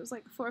silly if it was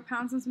like 4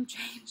 pounds and some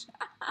change.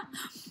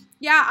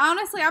 Yeah,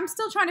 honestly, I'm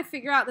still trying to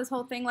figure out this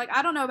whole thing. Like,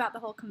 I don't know about the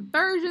whole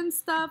conversion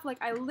stuff.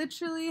 Like, I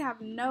literally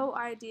have no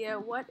idea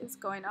what is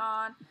going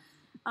on.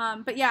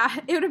 But yeah,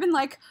 it would have been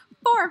like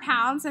 4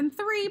 pounds and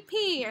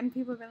 3p, and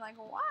people have been like,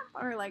 what?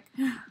 Or like,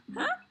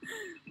 huh?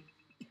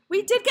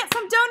 We did get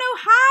some dono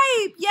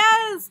hype!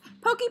 Yes!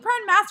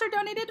 Pokepern Master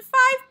donated 5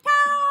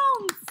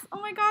 pounds!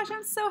 Oh my gosh,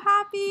 I'm so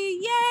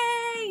happy!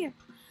 Yay!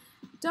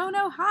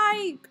 Dono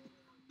hype!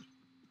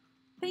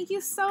 Thank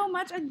you so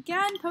much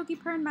again,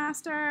 Pokepern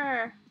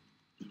Master!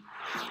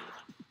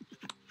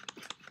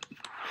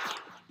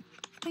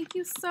 Thank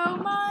you so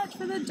much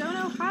for the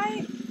dono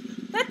hype!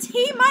 The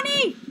tea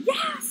money!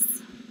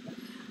 Yes!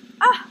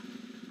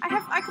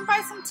 I can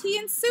buy some tea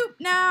and soup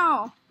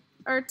now!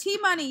 Or tea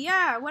money,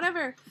 yeah,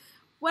 whatever.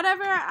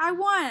 Whatever I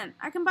want.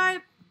 I can buy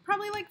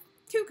probably like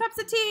 2 cups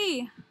of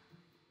tea.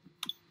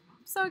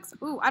 So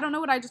ooh, I don't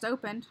know what I just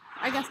opened.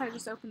 I guess I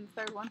just opened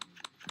the 3rd one.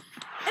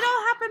 It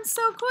all happened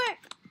so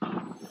quick.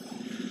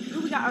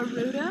 Ooh, we got a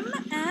Rotom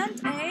and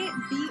a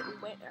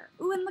Beware.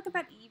 Ooh, and look at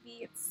that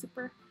Eevee. It's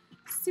super,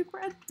 super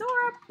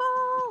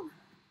adorable.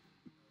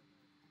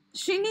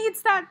 She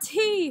needs that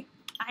tea.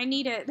 I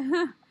need it.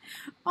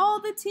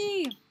 All the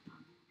tea.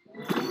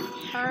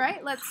 All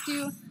right, let's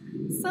do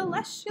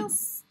Celestial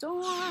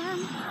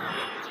Storm.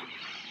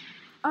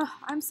 Oh,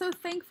 I'm so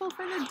thankful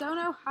for the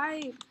dono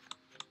hype.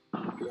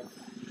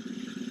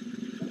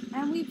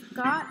 And we've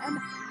got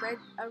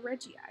a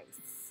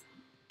Regice.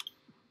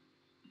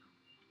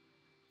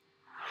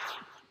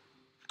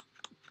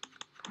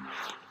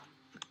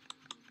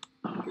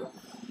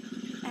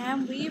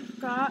 And we've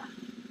got,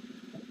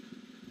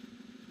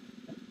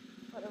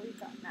 what do we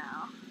got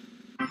now?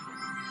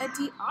 A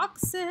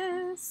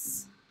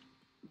Deoxys.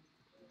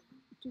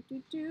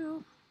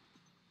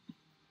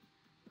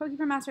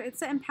 Pokemon Master, it's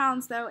set in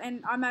pounds though,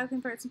 and automatically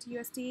converts into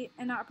USD,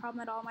 and not a problem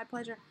at all. My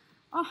pleasure.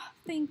 Oh,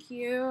 thank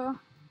you.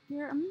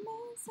 You're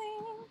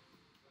amazing.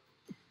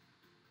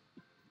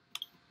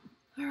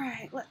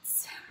 Alright,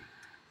 let's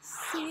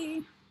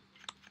see.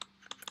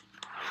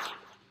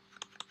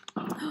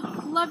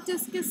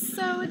 Love-Disc is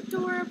so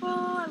adorable.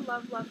 I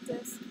love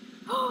Love-Disc.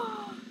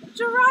 Oh,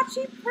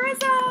 Jirachi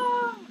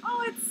Prism!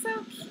 Oh, it's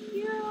so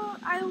cute.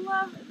 I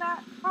love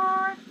that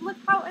card. Look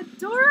how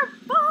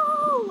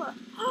adorable!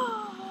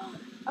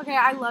 Okay,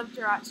 I love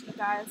Jirachi,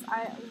 guys.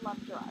 I love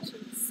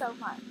Jirachi so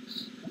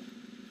much.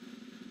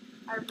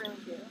 I really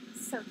do.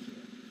 So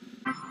cute.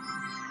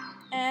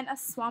 and a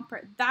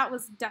Swampert. That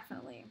was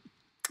definitely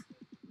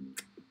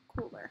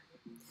cooler.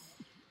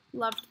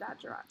 Loved that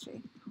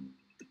Jirachi.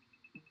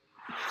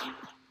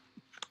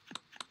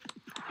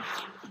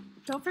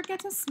 Don't forget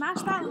to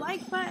smash that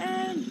like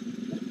button.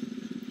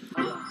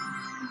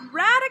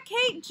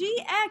 Raticate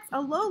GX,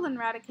 Alolan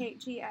Raticate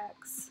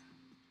GX.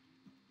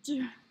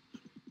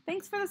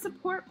 Thanks for the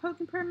support,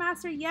 Pokemon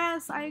Master.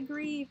 Yes, I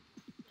agree.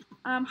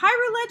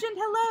 Hyrule Legend,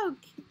 hello.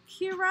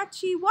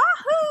 Kirachi,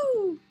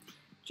 wahoo!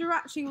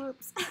 Jirachi,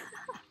 whoops.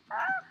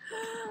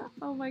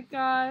 Oh my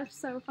gosh,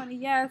 so funny.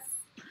 Yes,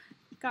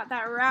 got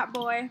that rat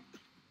boy.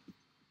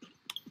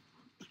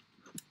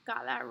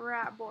 Got that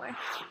rat boy.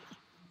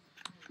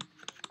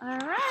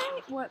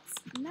 Alright, what's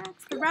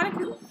next? The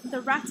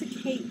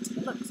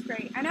Raticate looks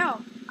great. I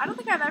know. I don't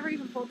think I've ever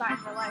even pulled that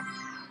in real life.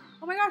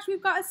 Oh my gosh,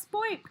 we've got a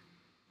Spoink.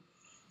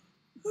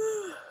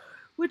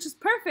 Which is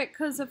perfect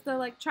because of the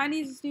like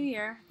Chinese New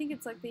Year. I think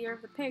it's like the year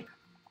of the pig.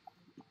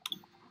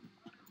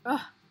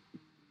 Ugh.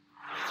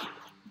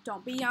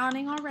 Don't be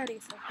yawning already,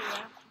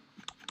 Sophia.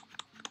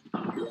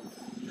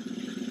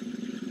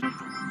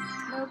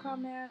 No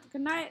problem, man.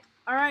 Good night.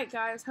 Alright,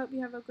 guys. Hope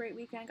you have a great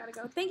weekend. Gotta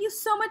go. Thank you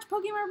so much,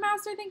 Pokemon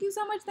Master. Thank you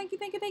so much. Thank you,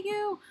 thank you, thank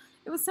you.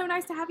 It was so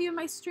nice to have you in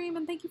my stream,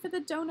 and thank you for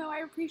the dono. I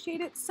appreciate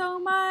it so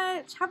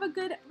much. Have a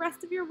good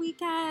rest of your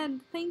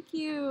weekend. Thank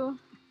you.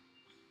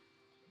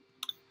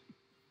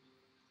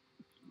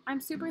 I'm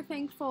super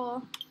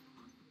thankful.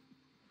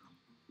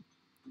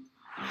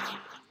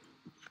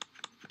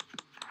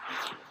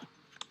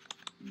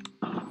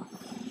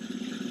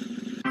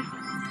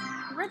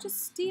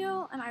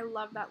 Registeel, and I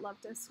love that love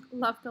disc.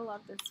 Love the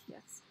love disc,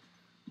 yes.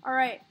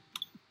 Alright.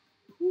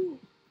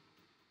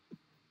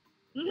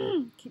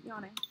 Keep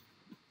yawning.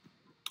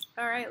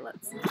 Alright,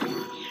 let's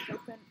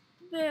open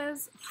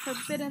this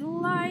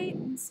Forbidden Light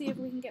and see if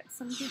we can get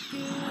some good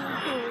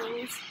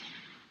pulls.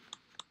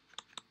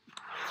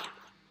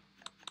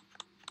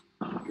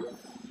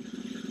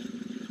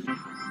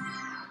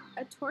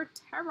 A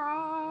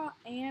Torterra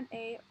and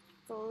a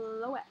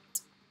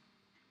Floette.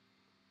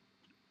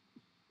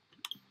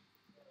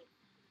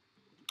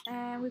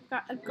 And we've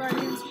got a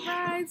Guardians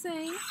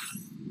Rising.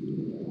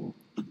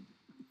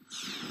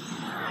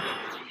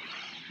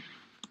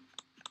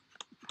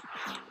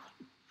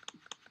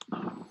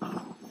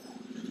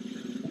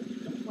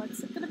 What's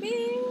it gonna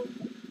be?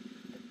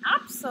 An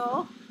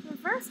Absol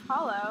Reverse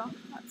Hollow.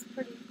 That's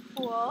pretty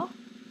cool.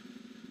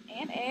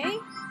 And a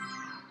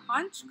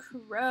Honch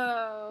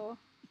Crow.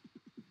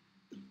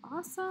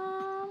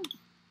 Awesome.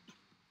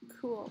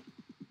 Cool.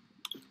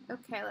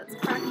 Okay, let's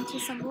crack into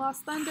some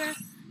Lost Thunder.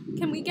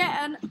 Can we get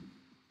an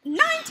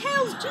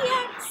Ninetales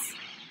GX?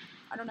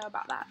 I don't know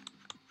about that.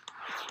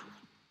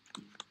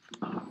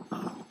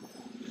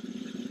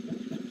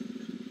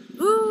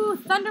 Ooh,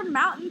 Thunder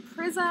Mountain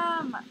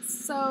Prism.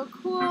 So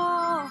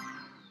cool.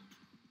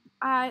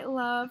 I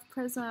love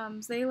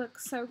prisms. They look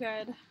so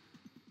good.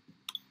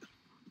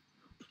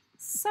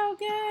 So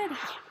good.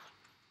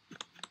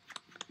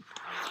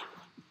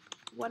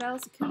 What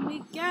else can we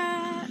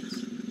get?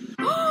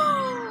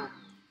 Oh!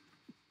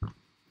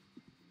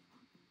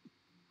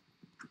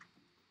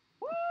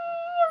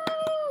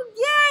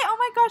 Yay! Oh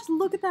my gosh,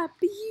 look at that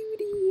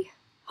beauty.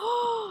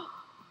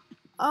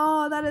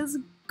 Oh, that is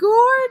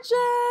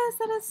gorgeous.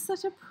 That is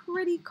such a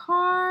pretty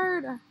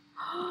card.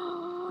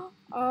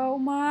 Oh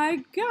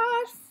my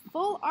gosh,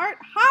 full art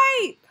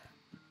hype.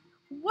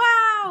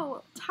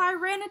 Wow,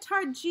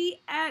 Tyranitar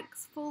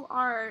GX full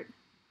art.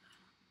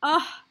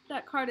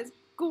 That card is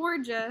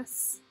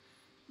gorgeous.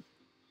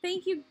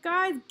 Thank you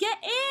guys. Get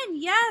in.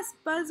 Yes,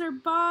 Buzzer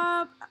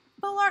Bob.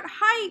 Full art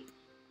hype.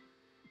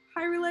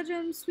 Hyrule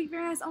Legend, sweet,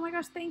 very nice. Oh my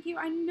gosh, thank you.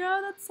 I know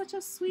that's such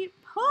a sweet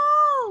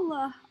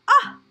pull.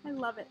 I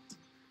love it.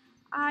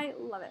 I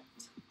love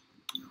it.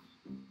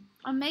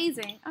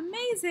 Amazing,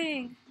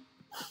 amazing.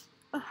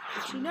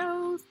 She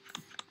knows,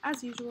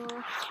 as usual,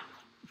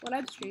 what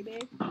I'm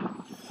streaming.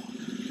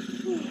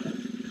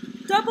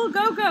 Double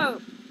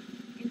Go-Go.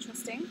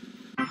 Interesting.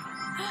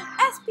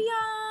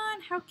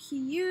 Espeon, how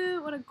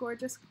cute. What a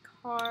gorgeous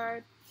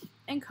card.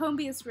 And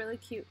Combee is really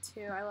cute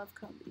too. I love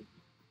Combee.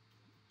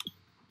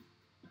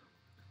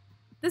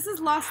 This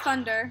is Lost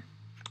Thunder.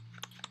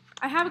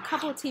 I have a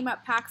couple of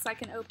team-up packs I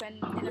can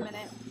open in a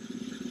minute.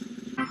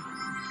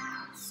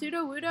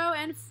 Sudowoodo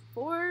and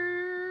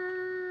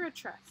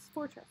Fortress.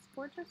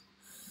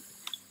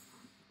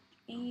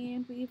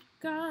 And we've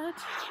got...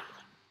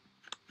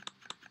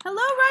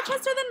 Hello,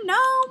 Rochester the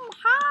Gnome!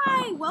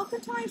 Hi!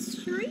 Welcome to my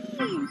stream!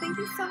 Thank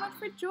you so much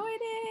for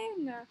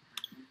joining!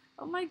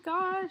 Oh my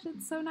gosh,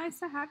 it's so nice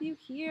to have you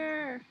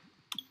here.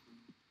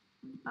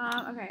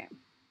 Okay.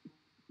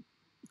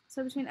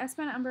 So between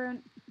Espeon and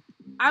Umbreon,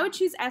 I would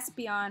choose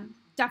Espeon,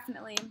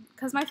 definitely.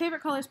 Because my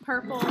favorite color is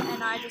purple,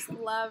 and I just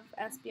love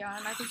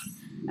Espeon. I think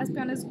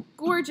Espeon is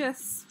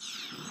gorgeous.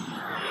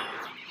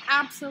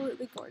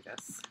 Absolutely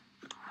gorgeous.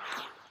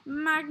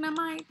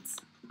 Magnemite.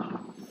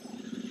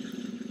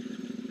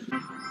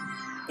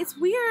 It's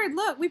weird.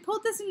 Look, we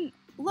pulled this in...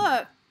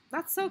 Look,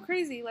 that's so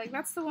crazy. Like,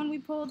 that's the one we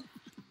pulled.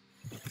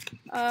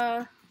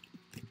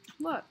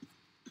 Look.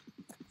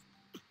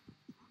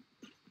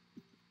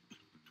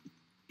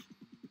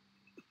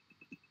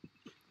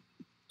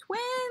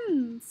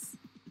 twins!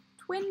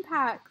 Twin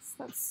packs.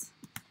 That's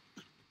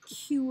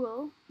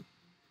cool.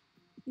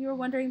 You were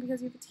wondering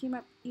because you have a team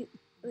up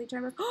elite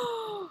trainer box.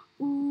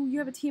 Ooh, you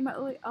have a team up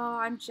elite. Oh,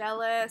 I'm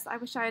jealous. I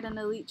wish I had an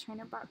elite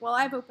trainer box. Well,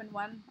 I've opened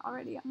one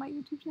already on my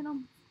YouTube channel,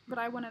 but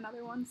I want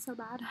another one so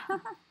bad.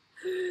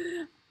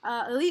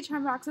 Elite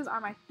trainer boxes are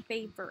my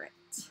favorite.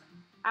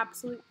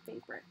 Absolute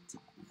favorite.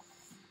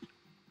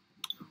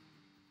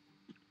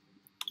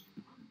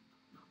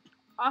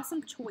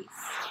 Awesome choice.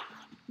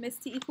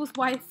 Misty equals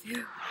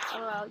waifu. Oh,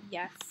 well,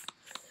 yes.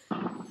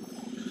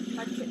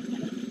 My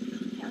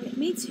kid.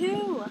 Me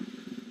too.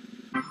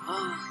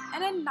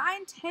 And a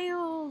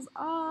Ninetales.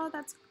 Oh,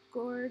 that's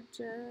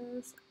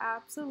gorgeous.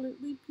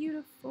 Absolutely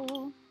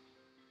beautiful.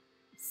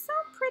 So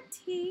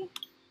pretty.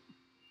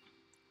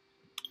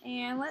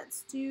 And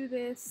let's do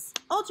this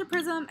Ultra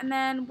Prism, and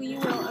then we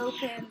will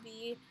open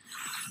the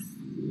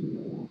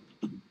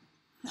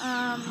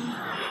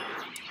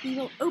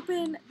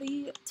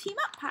team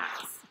up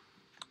packs.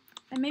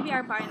 And maybe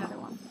I'll buy another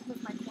one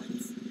with my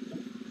coins.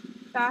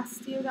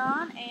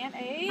 Bastiodon and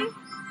a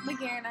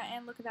Magearna,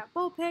 and look at that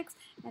Vulpix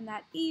and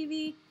that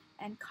Eevee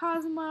and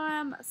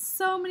Cosmom.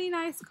 So many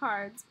nice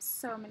cards.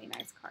 So many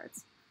nice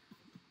cards.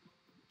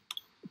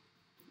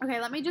 Okay,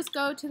 let me just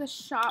go to the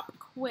shop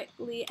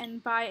quickly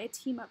and buy a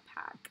team up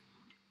pack.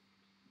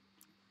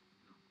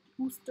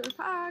 Booster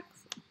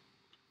packs.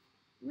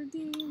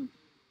 Redeem.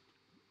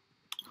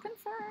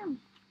 Confirm.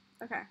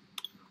 Okay.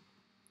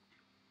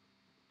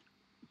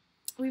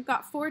 We've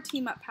got 4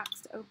 team up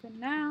packs to open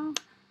now.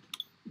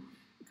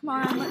 Come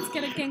on, let's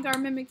get a Gengar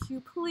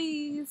Mimikyu,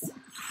 please.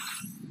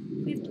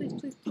 Please, please,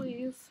 please,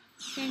 please.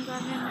 Gengar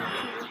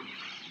Mimikyu.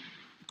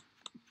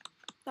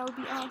 That would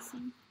be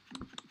awesome.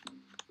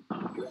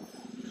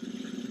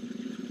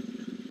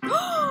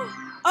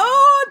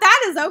 Oh,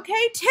 that is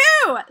okay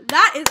too.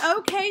 That is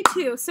okay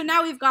too. So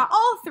now we've got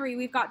all 3.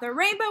 We've got the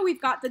rainbow,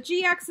 we've got the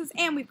GXs,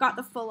 and we've got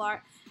the full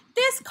art.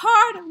 This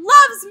card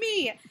loves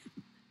me.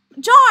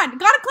 John,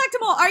 gotta collect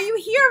them all. Are you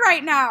here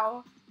right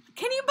now?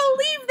 Can you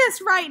believe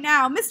this right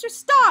now? Mr.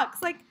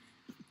 Stocks, like,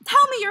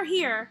 tell me you're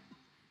here.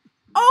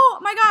 Oh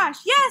my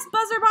gosh, yes,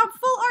 Buzzer Bob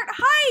full art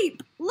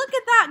hype. Look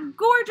at that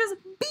gorgeous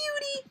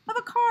beauty of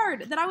a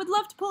card that I would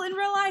love to pull in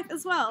real life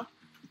as well.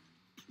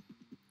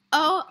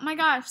 Oh my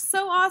gosh,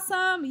 so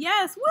awesome.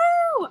 Yes,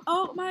 woo!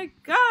 Oh my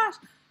gosh.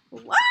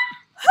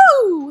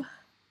 Wahoo!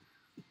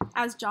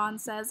 As John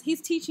says. He's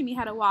teaching me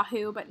how to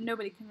wahoo, but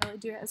nobody can really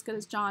do it as good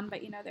as John,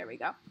 but you know, there we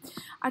go.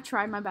 I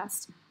tried my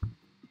best.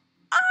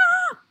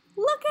 Ah!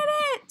 Look at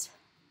it!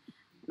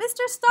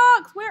 Mr.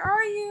 Stocks, where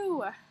are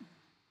you?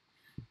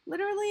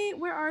 Literally,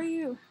 where are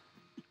you?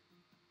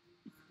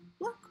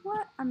 Look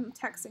what, I'm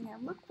texting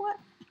him. Look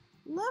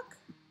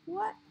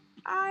what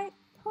I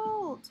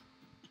pulled.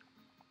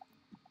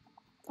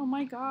 Oh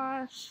my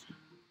gosh.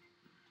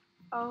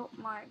 Oh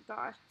my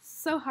gosh.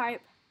 So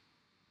hype.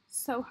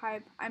 So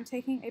hype. I'm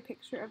taking a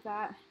picture of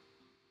that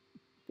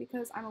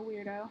because I'm a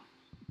weirdo.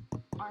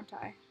 Aren't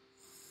I?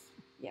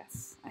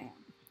 Yes, I am.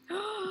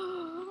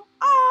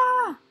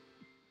 Ah!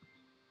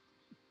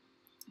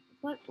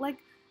 Look, like,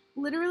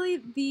 literally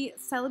the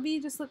Celebi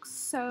just looks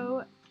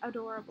so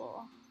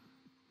adorable.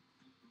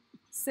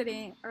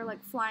 Sitting, or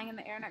like flying in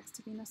the air next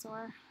to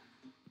Venusaur.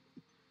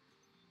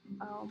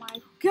 Oh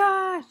my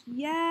gosh,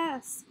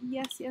 yes,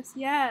 yes, yes,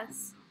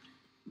 yes.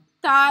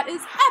 That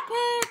is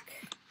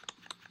epic.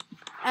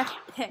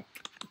 Epic.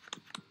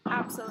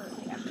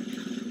 Absolutely epic.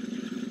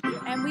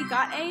 And we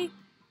got a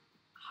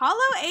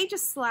Hollow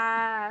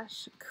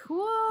Aegislash.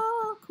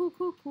 Cool, cool,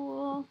 cool,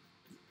 cool.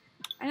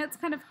 I know it's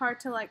kind of hard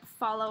to like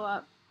follow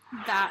up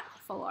that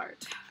full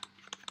art.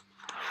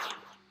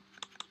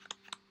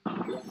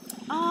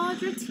 Oh,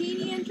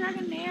 Dratini and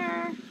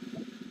Dragonair.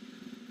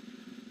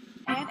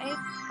 And a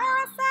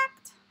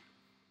Parasect.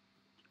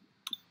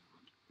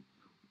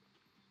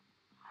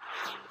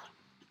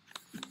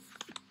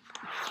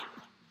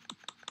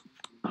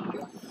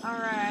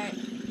 Alright.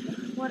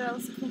 What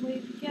else can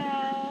we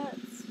get?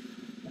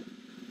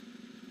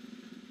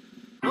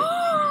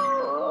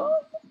 Oh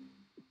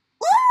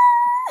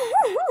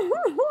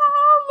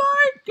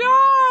my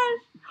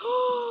gosh!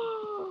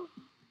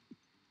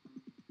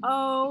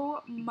 Oh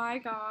my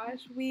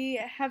gosh. We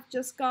have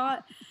just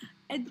got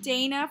a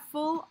Dana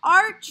full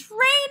art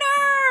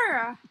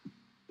trainer!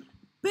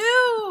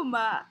 Boom!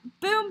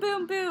 Boom,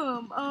 boom,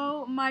 boom.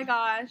 Oh my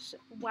gosh.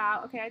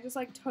 Wow. Okay, I just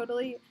like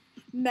totally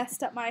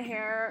messed up my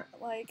hair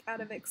like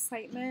out of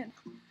excitement.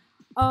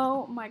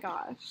 Oh my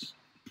gosh.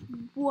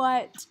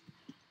 What?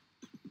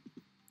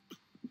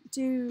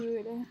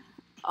 Dude.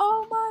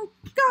 Oh my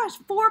gosh.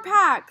 4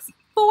 packs.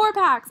 4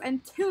 packs.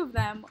 And 2 of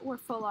them were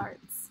full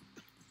arts.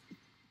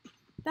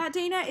 That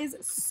Dana is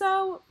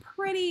so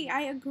pretty.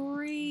 I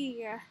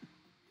agree.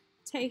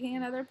 Taking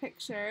another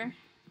picture.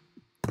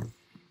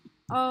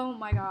 Oh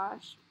my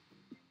gosh.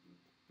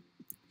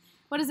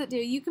 What does it do?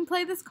 You can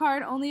play this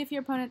card only if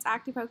your opponent's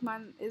active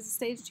Pokemon is a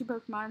stage 2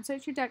 Pokemon.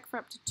 Search your deck for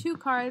up to 2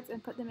 cards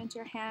and put them into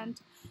your hand.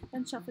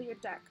 Then shuffle your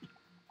deck.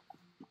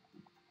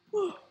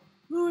 Oh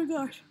my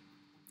gosh.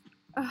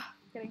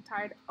 getting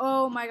tired.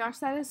 Oh my gosh,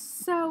 that is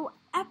so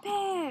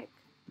epic.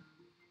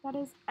 That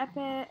is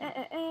epic.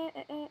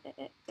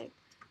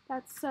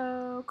 That's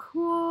so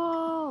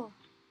cool.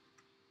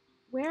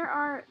 Where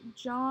are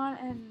John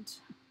and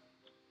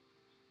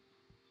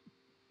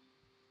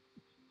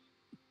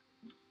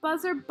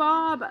Buzzer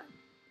Bob?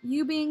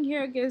 You being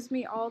here gives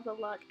me all the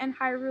luck. And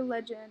Hyrule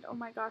Legend. Oh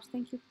my gosh,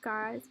 thank you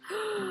guys.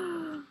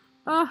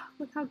 Oh,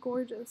 look how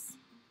gorgeous.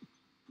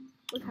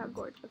 Look how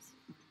gorgeous.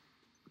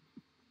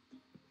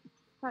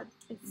 That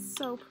is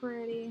so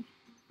pretty.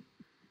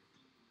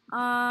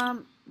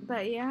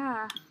 But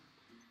yeah.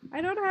 I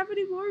don't have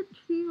any more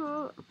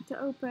to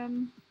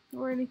open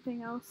or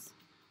anything else.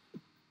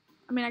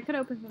 I mean, I could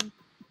open some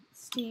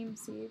Steam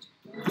Siege.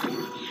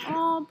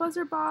 Oh,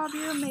 Buzzer Bob,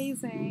 you're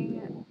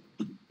amazing.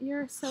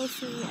 You're so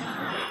sweet.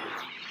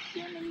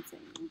 You're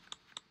amazing.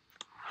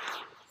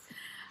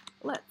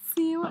 Let's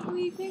see what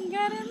we can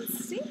get in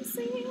Steam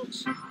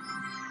Siege.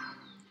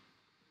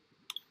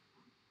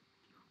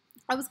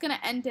 I was gonna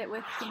end it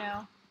with, you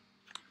know,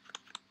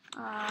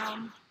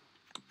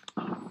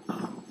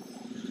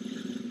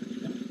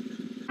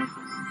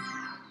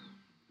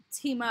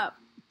 team up.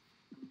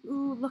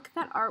 Ooh, look at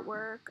that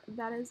artwork.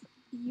 That is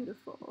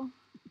beautiful.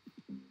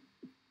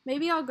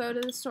 Maybe I'll go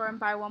to the store and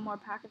buy one more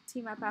pack of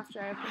Team Up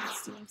after I open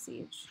Steam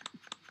Siege.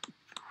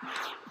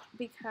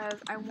 Because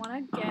I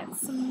want to get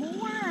some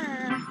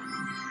more.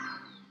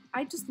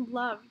 I just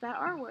love that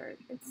artwork.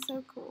 It's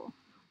so cool.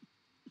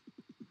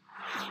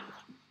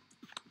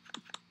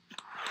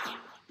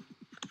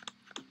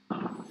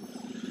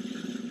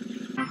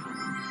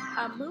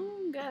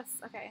 Among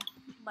Us. Okay,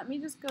 let me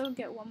just go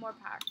get one more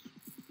pack.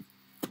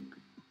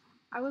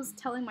 I was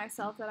telling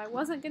myself that I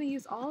wasn't going to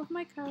use all of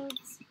my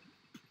codes,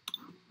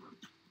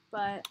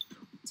 but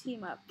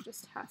Team Up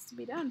just has to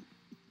be done.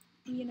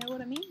 You know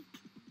what I mean?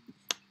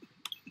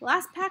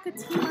 Last pack of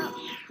Team Up.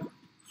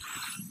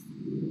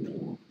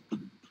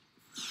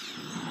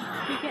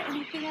 Did we get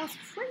anything else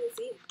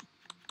crazy?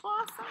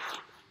 Awesome.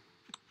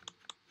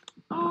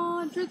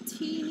 Oh,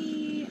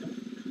 Dratini,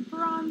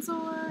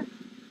 Bronzor,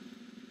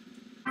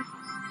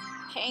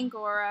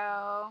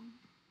 Pangoro.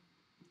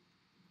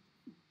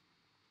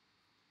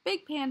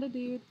 Big Panda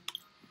dude.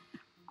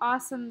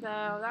 Awesome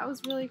though. That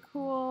was really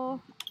cool.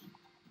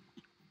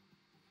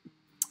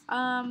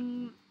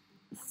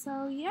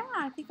 So yeah,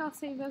 I think I'll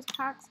save those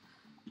packs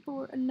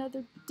for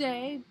another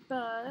day,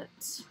 but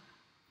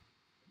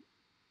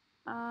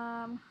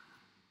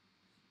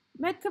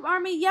Medcup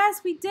Army,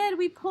 yes, we did.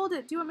 We pulled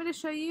it. Do you want me to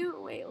show you?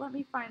 Wait, let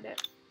me find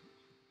it.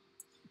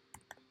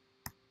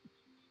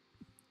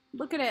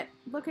 Look at it.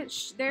 Look at,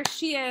 there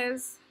she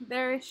is.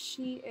 There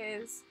she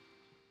is.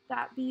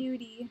 That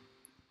beauty.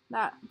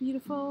 That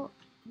beautiful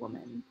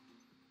woman.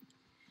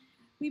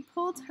 We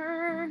pulled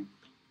her.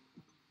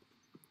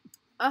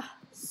 Ugh,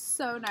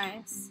 so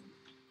nice.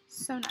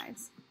 So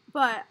nice.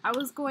 But I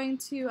was going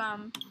to,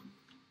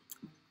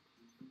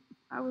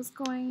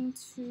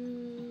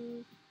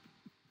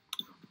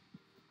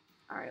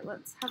 alright,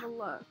 let's have a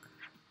look.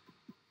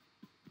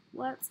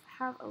 Let's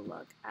have a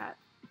look at,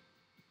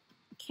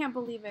 can't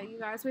believe it, you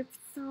guys. We have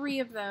 3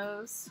 of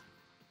those.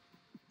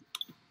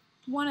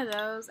 1 of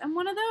those, and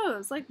 1 of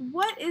those. Like,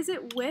 what is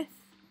it with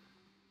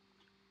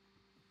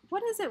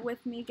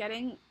me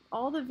getting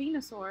all the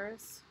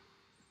Venusaurs?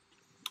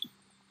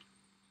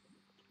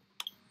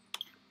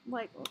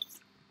 Like, oops.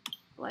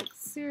 Like,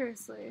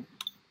 seriously.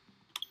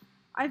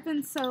 I've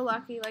been so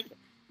lucky. Like,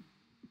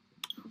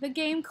 the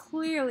game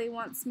clearly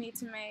wants me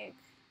to make.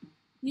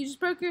 You just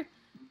broke your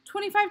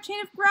 25 chain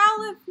of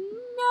Growlithe.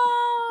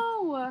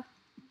 No!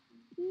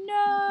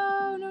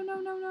 No, no, no,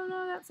 no, no,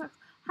 no. That sucks.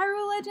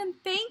 Hyrule Legend,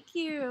 thank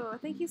you.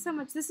 Thank you so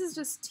much. This is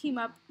just Team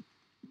Up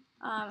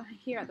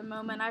here at the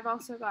moment. I've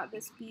also got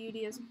this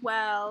beauty as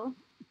well,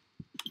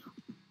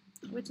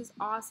 which is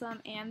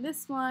awesome. And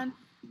this one,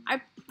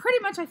 I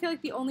feel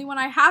like the only one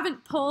I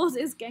haven't pulled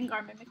is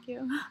Gengar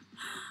Mimikyu.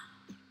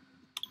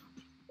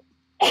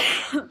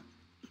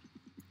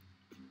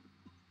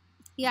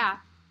 Yeah,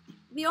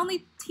 the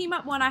only Team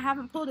Up one I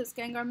haven't pulled is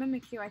Gengar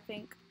Mimikyu, I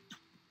think.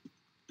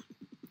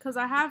 Because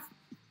I have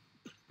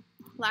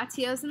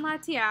Latios and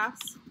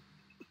Latias.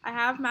 I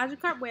have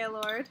Magikarp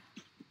Wailord.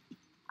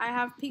 I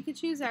have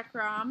Pikachu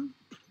Zekrom.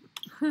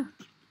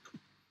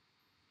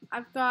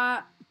 I've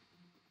got,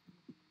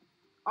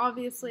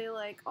 obviously,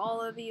 like,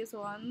 all of these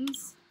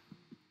ones.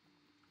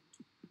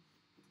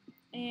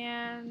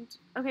 And,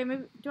 okay,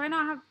 maybe,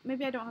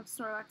 maybe I don't have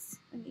Snorlax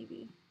and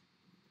Eevee.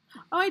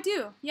 Oh, I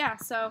do. Yeah,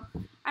 so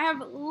I have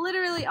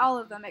literally all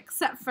of them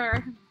except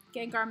for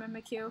Gengar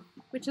Mimikyu,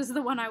 which is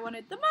the one I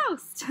wanted the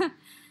most.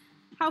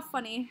 How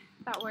funny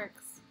that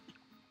works.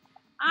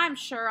 I'm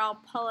sure I'll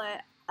pull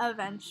it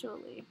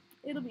eventually.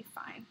 It'll be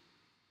fine.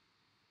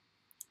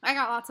 I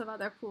got lots of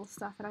other cool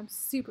stuff, and I'm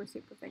super,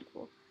 super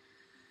thankful.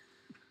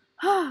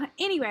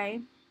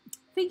 Anyway,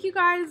 thank you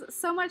guys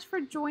so much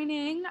for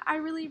joining. I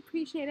really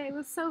appreciate it. It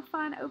was so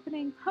fun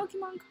opening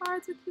Pokemon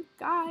cards with you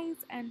guys,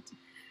 and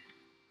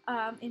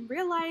in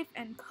real life,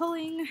 and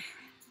pulling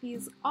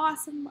these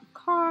awesome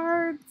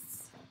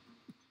cards,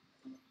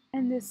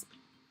 and this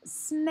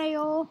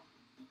snail.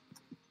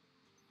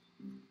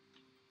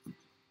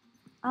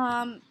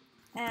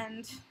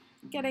 And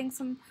getting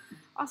some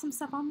awesome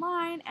stuff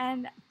online,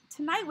 and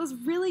tonight was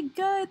really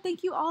good.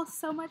 Thank you all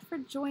so much for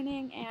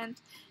joining, and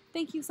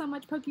thank you so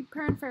much,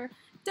 PokePern, for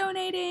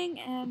donating,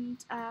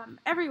 and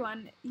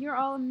everyone, you're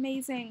all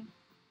amazing.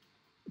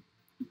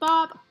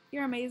 Bob,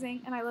 you're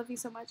amazing, and I love you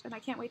so much, and I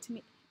can't wait to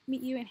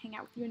meet you and hang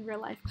out with you in real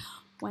life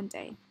one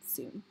day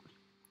soon.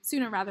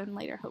 Sooner rather than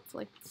later,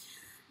 hopefully.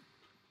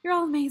 You're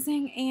all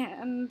amazing,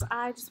 and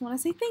I just want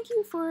to say thank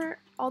you for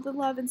all the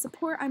love and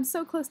support. I'm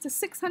so close to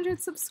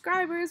 600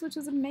 subscribers, which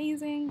is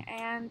amazing,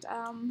 and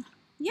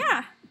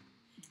yeah.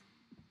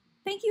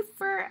 Thank you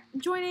for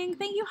joining.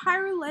 Thank you,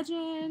 Hyrule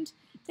Legend.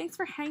 Thanks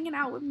for hanging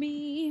out with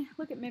me.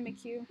 Look at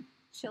Mimikyu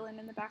chilling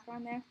in the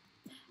background there.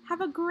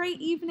 Have a great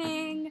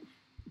evening.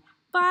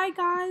 Bye,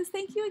 guys.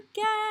 Thank you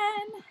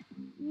again.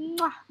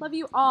 Mwah. Love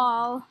you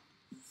all.